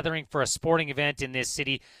mass gathering for a sporting event in this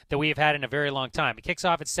city that we have had in a very long time. It kicks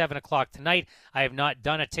off at 7 o'clock tonight. I have not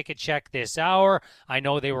done a ticket check this hour. I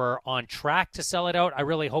know they were on track to sell it out. I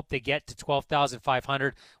really hope they get to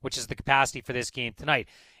 12,500, which is the capacity for this game tonight.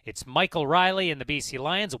 It's Michael Riley and the BC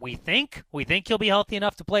Lions. We think he'll be healthy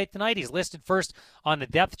enough to play tonight. He's listed first on the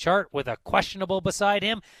depth chart with a questionable beside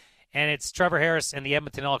him. And it's Trevor Harris and the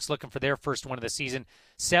Edmonton Elks looking for their first one of the season,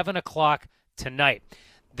 7 o'clock tonight.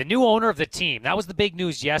 The new owner of the team, that was the big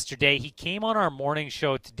news yesterday. He came on our morning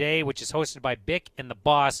show today, which is hosted by Bick and the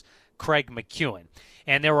boss, Craig McEwen.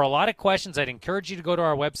 And there were a lot of questions. I'd encourage you to go to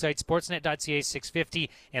our website, sportsnet.ca 650,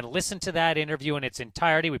 and listen to that interview in its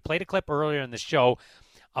entirety. We played a clip earlier in the show.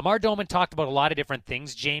 Amar Doman talked about a lot of different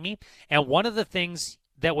things, Jamie, and one of the things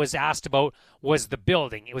that was asked about was the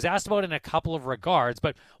building. It was asked about in a couple of regards,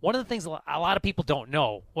 but one of the things a lot of people don't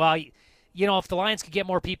know, well, if the Lions could get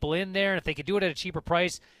more people in there and if they could do it at a cheaper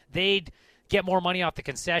price, they'd get more money off the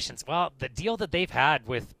concessions. Well, the deal that they've had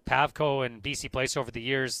with Pavco and BC Place over the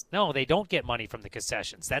years, no, they don't get money from the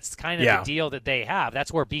concessions. That's kind of the deal that they have.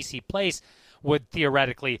 That's where BC Place would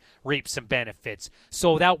theoretically reap some benefits.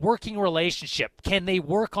 So that working relationship, can they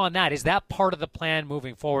work on that? Is that part of the plan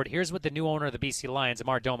moving forward? Here's what the new owner of the BC Lions,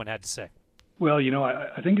 Amar Doman, had to say. Well,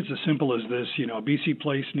 I think it's as simple as this. BC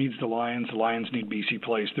Place needs the Lions need BC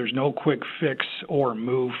Place. There's no quick fix or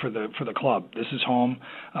move for the club. This is home.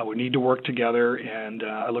 We need to work together, and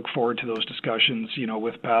I look forward to those discussions,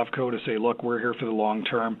 with Pavco to say, look, we're here for the long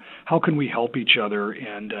term. How can we help each other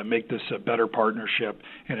and make this a better partnership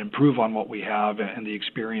and improve on what we have and the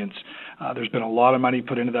experience? There's been a lot of money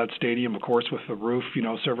put into that stadium, of course, with the roof,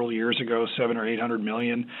 several years ago, $700 or $800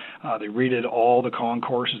 million. They redid all the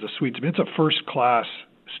concourses, the suites. I mean, it's a first-class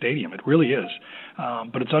stadium. It really is.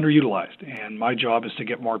 But it's underutilized, and my job is to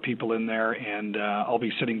get more people in there, and I'll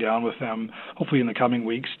be sitting down with them hopefully in the coming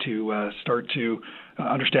weeks to start to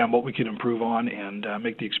understand what we can improve on and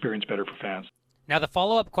make the experience better for fans. Now, the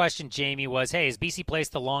follow-up question, Jamie, was, hey, is BC Place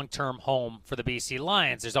the long-term home for the BC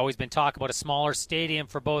Lions? There's always been talk about a smaller stadium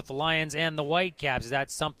for both the Lions and the Whitecaps. Is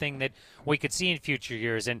that something that we could see in future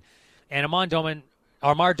years? And Amar Doman,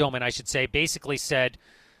 basically said,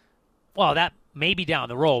 well, that may be down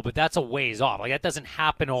the road, but that's a ways off. Like, that doesn't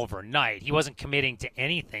happen overnight. He wasn't committing to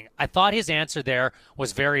anything. I thought his answer there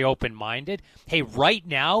was very open-minded. Hey, right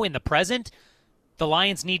now, in the present, the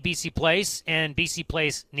Lions need BC Place, and BC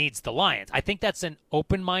Place needs the Lions. I think that's an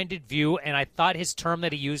open-minded view, and I thought his term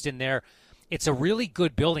that he used in there, it's a really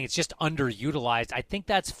good building. It's just underutilized. I think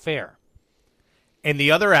that's fair. And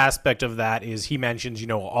the other aspect of that is he mentions,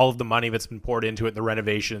 all of the money that's been poured into it, the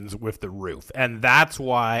renovations with the roof. And that's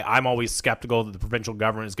why I'm always skeptical that the provincial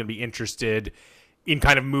government is going to be interested in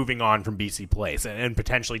kind of moving on from BC Place and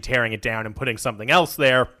potentially tearing it down and putting something else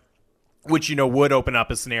there, which, would open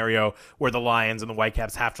up a scenario where the Lions and the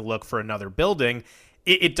Whitecaps have to look for another building.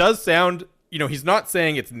 It does sound he's not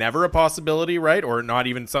saying it's never a possibility, right? Or not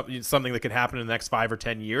even something that could happen in the next 5 or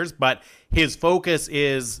 10 years. But his focus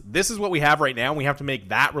is, this is what we have right now. And we have to make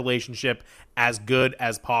that relationship as good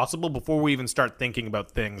as possible before we even start thinking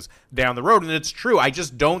about things down the road. And it's true. I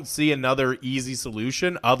just don't see another easy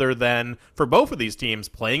solution other than, for both of these teams,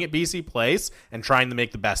 playing at BC Place and trying to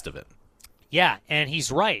make the best of it. Yeah, and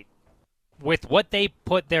he's right. With what they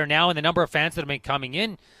put there now and the number of fans that have been coming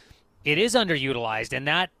in, it is underutilized, and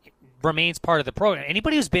that remains part of the program.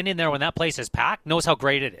 Anybody who's been in there when that place is packed knows how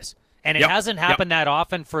great it is. And it hasn't happened that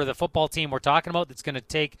often for the football team we're talking about that's going to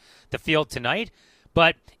take the field tonight.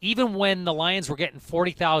 But even when the Lions were getting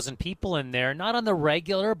 40,000 people in there, not on the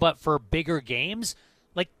regular, but for bigger games,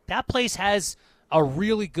 like that place has a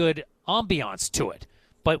really good ambiance to it.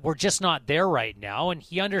 But we're just not there right now. And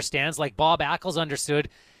he understands, like Bob Ackles understood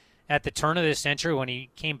at the turn of this century when he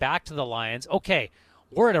came back to the Lions, okay,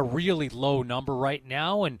 we're at a really low number right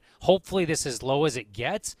now, and hopefully this is as low as it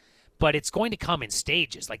gets, but it's going to come in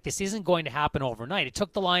stages. Like, this isn't going to happen overnight. It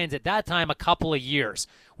took the Lions at that time a couple of years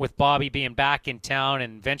with Bobby being back in town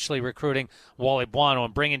and eventually recruiting Wally Buono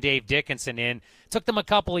and bringing Dave Dickinson in. It took them a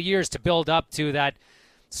couple of years to build up to that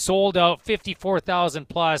sold-out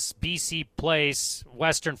 54,000-plus BC Place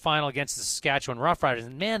Western Final against the Saskatchewan Roughriders.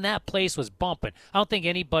 And, man, that place was bumping. I don't think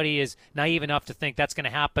anybody is naive enough to think that's going to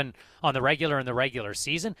happen on the regular in the regular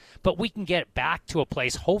season. But we can get back to a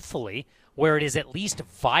place, hopefully, where it is at least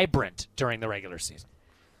vibrant during the regular season.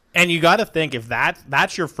 And you got to think, if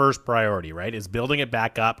that's your first priority, right, is building it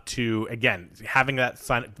back up to, again, having that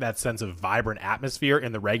sense of vibrant atmosphere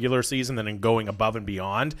in the regular season and then going above and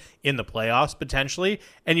beyond in the playoffs potentially.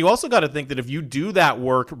 And you also got to think that if you do that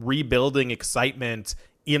work rebuilding excitement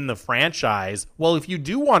in the franchise, well, if you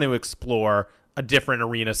do want to explore a different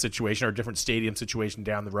arena situation or a different stadium situation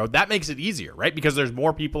down the road, that makes it easier, right? Because there's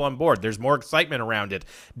more people on board. There's more excitement around it.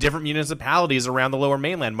 Different municipalities around the Lower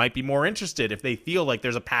Mainland might be more interested if they feel like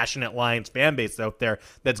there's a passionate Lions fan base out there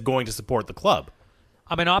that's going to support the club.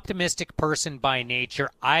 I'm an optimistic person by nature.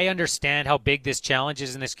 I understand how big this challenge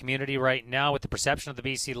is in this community right now with the perception of the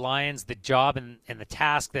BC Lions, the job and the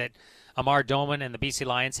task that Amar Doman and the BC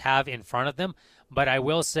Lions have in front of them. But I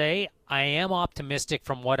will say I am optimistic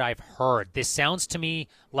from what I've heard. This sounds to me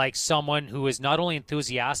like someone who is not only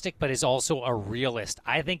enthusiastic but is also a realist.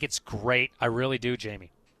 I think it's great. I really do,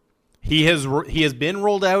 Jamie. He has been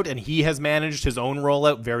rolled out, and he has managed his own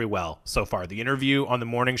rollout very well so far. The interview on the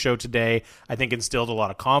morning show today, I think, instilled a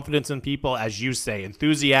lot of confidence in people, as you say,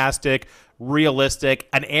 enthusiastic, realistic,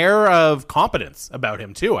 an air of competence about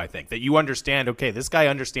him too. I think that you understand, okay, this guy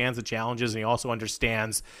understands the challenges, and he also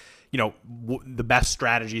understands, the best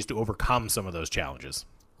strategies to overcome some of those challenges.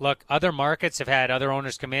 Look, other markets have had other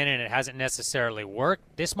owners come in, and it hasn't necessarily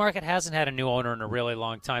worked. This market hasn't had a new owner in a really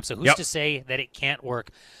long time, so who's to say that it can't work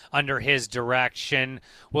under his direction?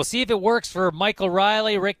 We'll see if it works for Michael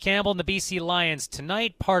Riley, Rick Campbell, and the BC Lions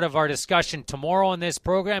tonight. Part of our discussion tomorrow on this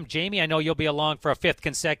program. Jamie, I know you'll be along for a fifth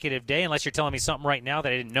consecutive day, unless you're telling me something right now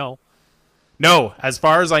that I didn't know. No, as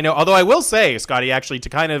far as I know, although I will say, Scotty, actually, to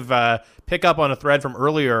kind of pick up on a thread from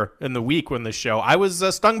earlier in the week when the show, I was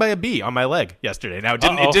stung by a bee on my leg yesterday. Now,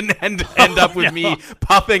 it didn't end up with me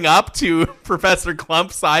puffing up to Professor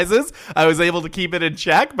Clump sizes. I was able to keep it in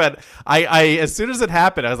check, but I as soon as it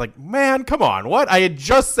happened, I was like, man, come on, what? I had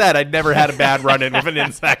just said I'd never had a bad run-in with an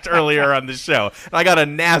insect earlier on the show, and I got a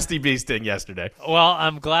nasty bee sting yesterday. Well,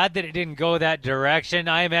 I'm glad that it didn't go that direction.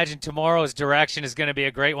 I imagine tomorrow's direction is going to be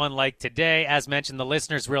a great one like today. As mentioned, the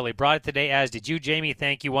listeners really brought it today, as did you, Jamie.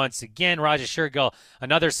 Thank you once again. Roger Shergill,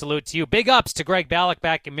 another salute to you. Big ups to Greg Ballack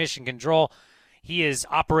back in Mission Control. He is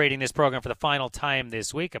operating this program for the final time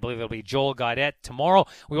this week. I believe it'll be Joel Gaudette tomorrow.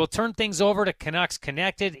 We will turn things over to Canucks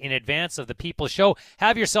Connected in advance of the People Show.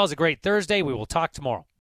 Have yourselves a great Thursday. We will talk tomorrow.